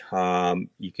message,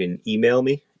 you can email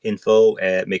me,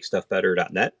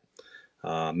 info@makestuffbetter.net.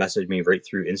 Message me right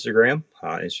through Instagram.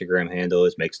 Instagram handle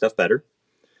is Make Stuff Better.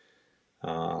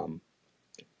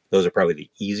 Those are probably the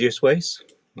easiest ways.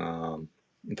 In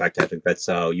fact, I think that's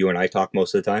how you and I talk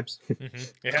most of the times.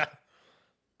 Yeah.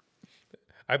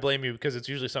 I blame you because it's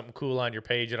usually something cool on your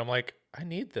page, and I'm like, I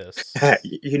need this.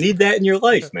 You need that in your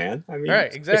life, man. I mean,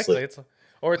 right, exactly. It's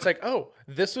like, oh,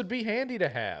 this would be handy to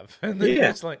have, and then you're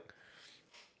just like,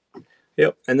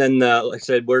 yep. And then, like I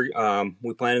said,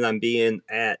 we planning on being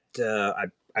at.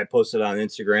 I posted on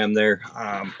Instagram there.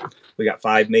 We got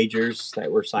 5 majors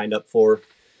that we're signed up for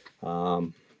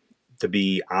to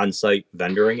be on-site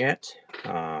vendoring at.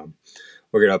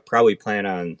 We're gonna probably plan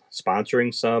on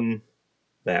sponsoring some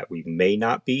that we may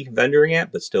not be vendoring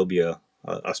at, but still be a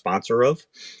sponsor of.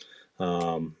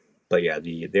 But yeah,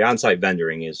 the on-site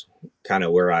vendoring is kind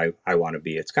of where I want to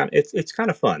be. It's kind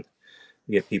of fun.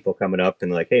 You get people coming up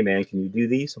and like, hey man, can you do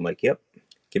these? I'm like, yep.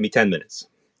 Give me 10 minutes.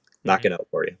 Knock it out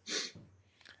for you.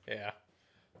 Yeah.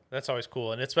 That's always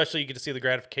cool. And especially you get to see the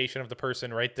gratification of the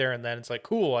person right there and then. It's like,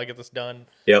 cool, I get this done.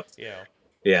 Yep. Yeah.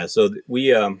 Yeah. So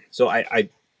so I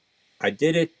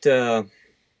did it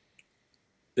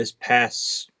this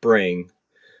past spring.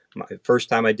 My first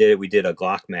time I did it, we did a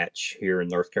Glock match here in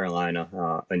North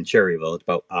Carolina, in Cherryville. It's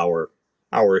about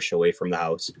hour-ish away from the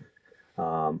house.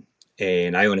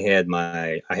 And I only had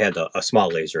I had a small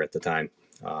laser at the time,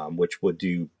 which would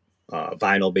do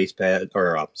vinyl base pad,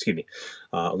 or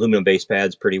aluminum base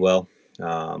pads pretty well.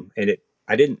 And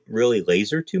I didn't really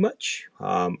laser too much.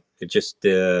 It just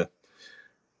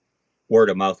word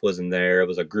of mouth wasn't there. It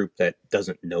was a group that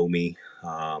doesn't know me.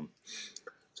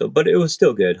 But it was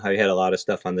still good. I had a lot of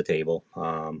stuff on the table.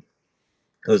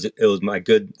 It was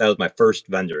my first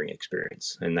vendoring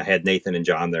experience, and I had Nathan and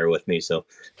John there with me, so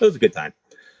it was a good time.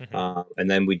 And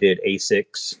then we did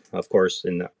A6, of course,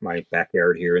 in my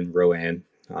backyard here in Rowan.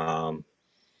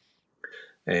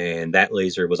 And that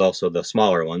laser was also the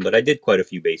smaller one, but I did quite a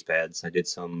few base pads. I did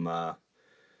some,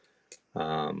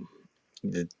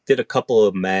 did a couple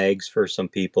of mags for some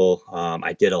people.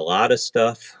 I did a lot of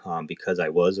stuff because I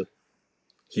was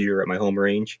here at my home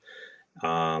range,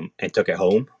 and took it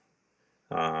home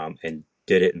and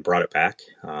did it and brought it back.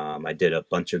 I did a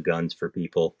bunch of guns for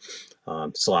people,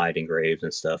 slide engraves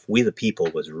and stuff. We the People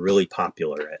was really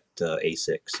popular at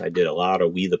A6. I did a lot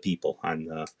of We the People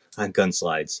on gun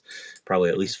slides, probably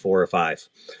at least 4 or 5.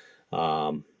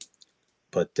 Um,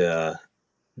 but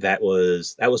that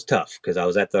was tough because I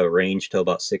was at the range till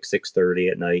about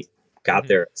 6:30 at night. Got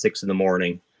there at 6 in the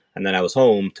morning, and then I was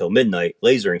home till midnight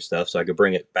lasering stuff so I could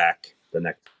bring it back the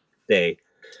next day.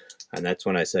 And that's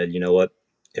when I said, you know what?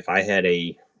 If I had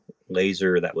a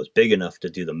laser that was big enough to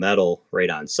do the metal right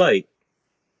on site,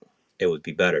 it would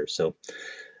be better. So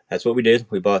that's what we did.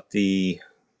 We bought the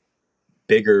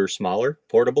bigger, smaller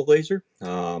portable laser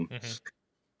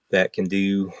that can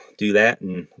do that,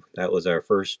 and that was our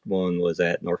first one. Was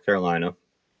at North Carolina,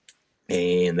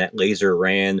 and that laser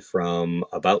ran from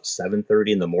about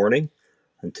 7:30 in the morning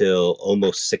until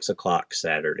almost 6 o'clock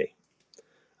Saturday.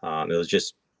 It was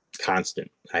just constant.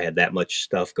 I had that much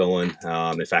stuff going.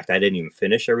 In fact, I didn't even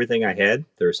finish everything I had.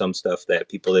 There was some stuff that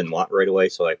people didn't want right away,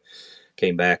 so I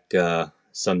came back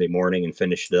Sunday morning and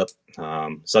finished it up.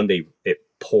 Sunday it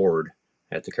poured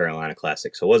at the Carolina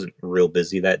Classic, so it wasn't real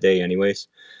busy that day, anyways.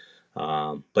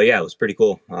 But yeah, it was pretty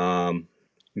cool.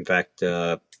 In fact,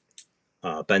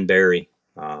 Ben Barry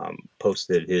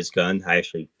posted his gun. I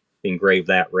actually engraved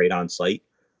that right on site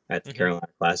at the Carolina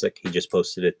Classic. He just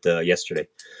posted it yesterday.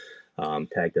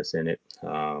 Tagged us in it.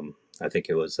 I think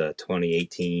it was a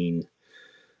 2018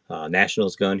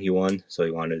 Nationals gun he won, so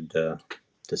he wanted to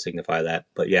signify that.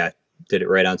 But yeah, did it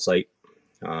right on site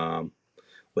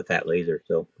with that laser.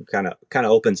 So it kind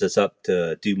of opens us up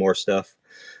to do more stuff.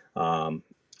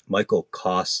 Michael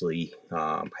Costley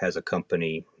has a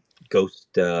company, Ghost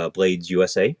Blades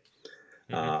USA.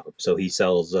 So he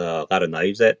sells a lot of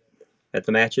knives at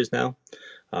the matches now.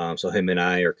 So him and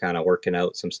I are kind of working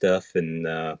out some stuff,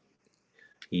 and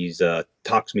he's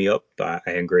talks me up. I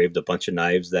engraved a bunch of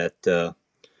knives that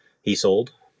he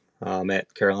sold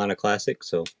at Carolina Classic.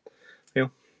 So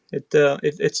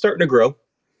it's starting to grow.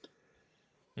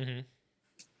 And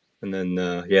then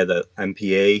the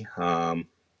MPA,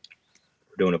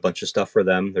 we're doing a bunch of stuff for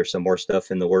them. There's some more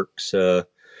stuff in the works.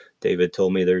 David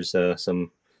told me there's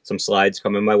some slides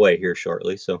coming my way here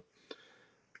shortly. So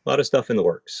a lot of stuff in the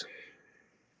works.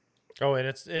 Oh,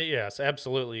 and yes,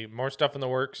 absolutely. More stuff in the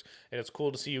works, and it's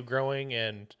cool to see you growing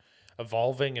and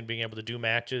evolving and being able to do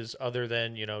matches other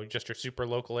than, just your super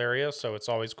local area. So it's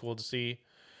always cool to see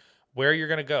where you're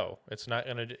going to go. It's not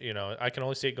going to, I can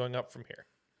only see it going up from here.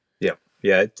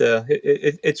 Yeah,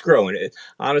 it's growing.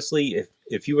 Honestly,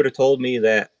 if you would have told me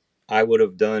that I would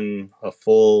have done a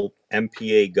full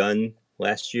MPA gun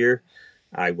last year,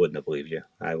 I wouldn't have believed you.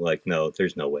 I'm like, no,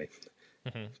 there's no way.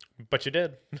 But you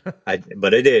did. But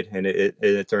I did, and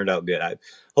it turned out good.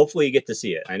 Hopefully you get to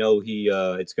see it. I know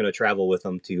it's going to travel with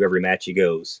him to every match he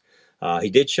goes.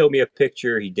 He did show me a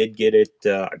picture. He did get it.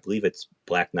 I believe it's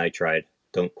black nitride.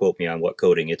 Don't quote me on what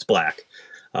coating. It's black.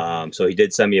 So he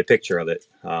did send me a picture of it.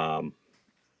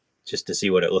 Just to see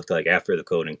what it looked like after the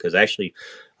coating, because actually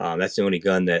that's the only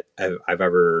gun that I've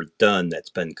ever done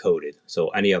that's been coated. So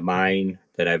any of mine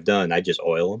that I've done, I just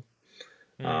oil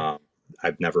them.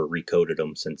 I've never recoated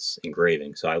them since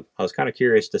engraving, so I was kind of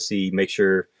curious to make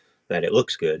sure that it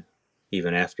looks good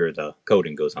even after the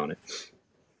coating goes on it.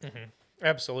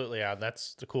 Absolutely, yeah.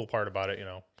 That's the cool part about it,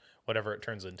 whatever it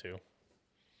turns into.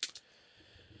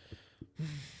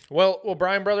 Well,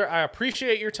 Brian, brother, I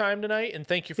appreciate your time tonight, and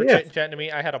thank you for chatting to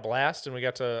me. I had a blast, and I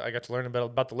got to learn a bit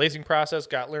about the lasing process,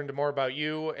 learned more about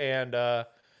you, and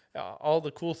all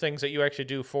the cool things that you actually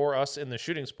do for us in the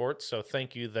shooting sports. So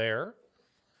thank you there.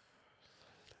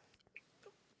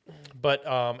 But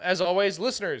as always,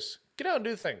 listeners, get out and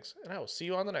do things, and I will see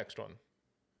you on the next one.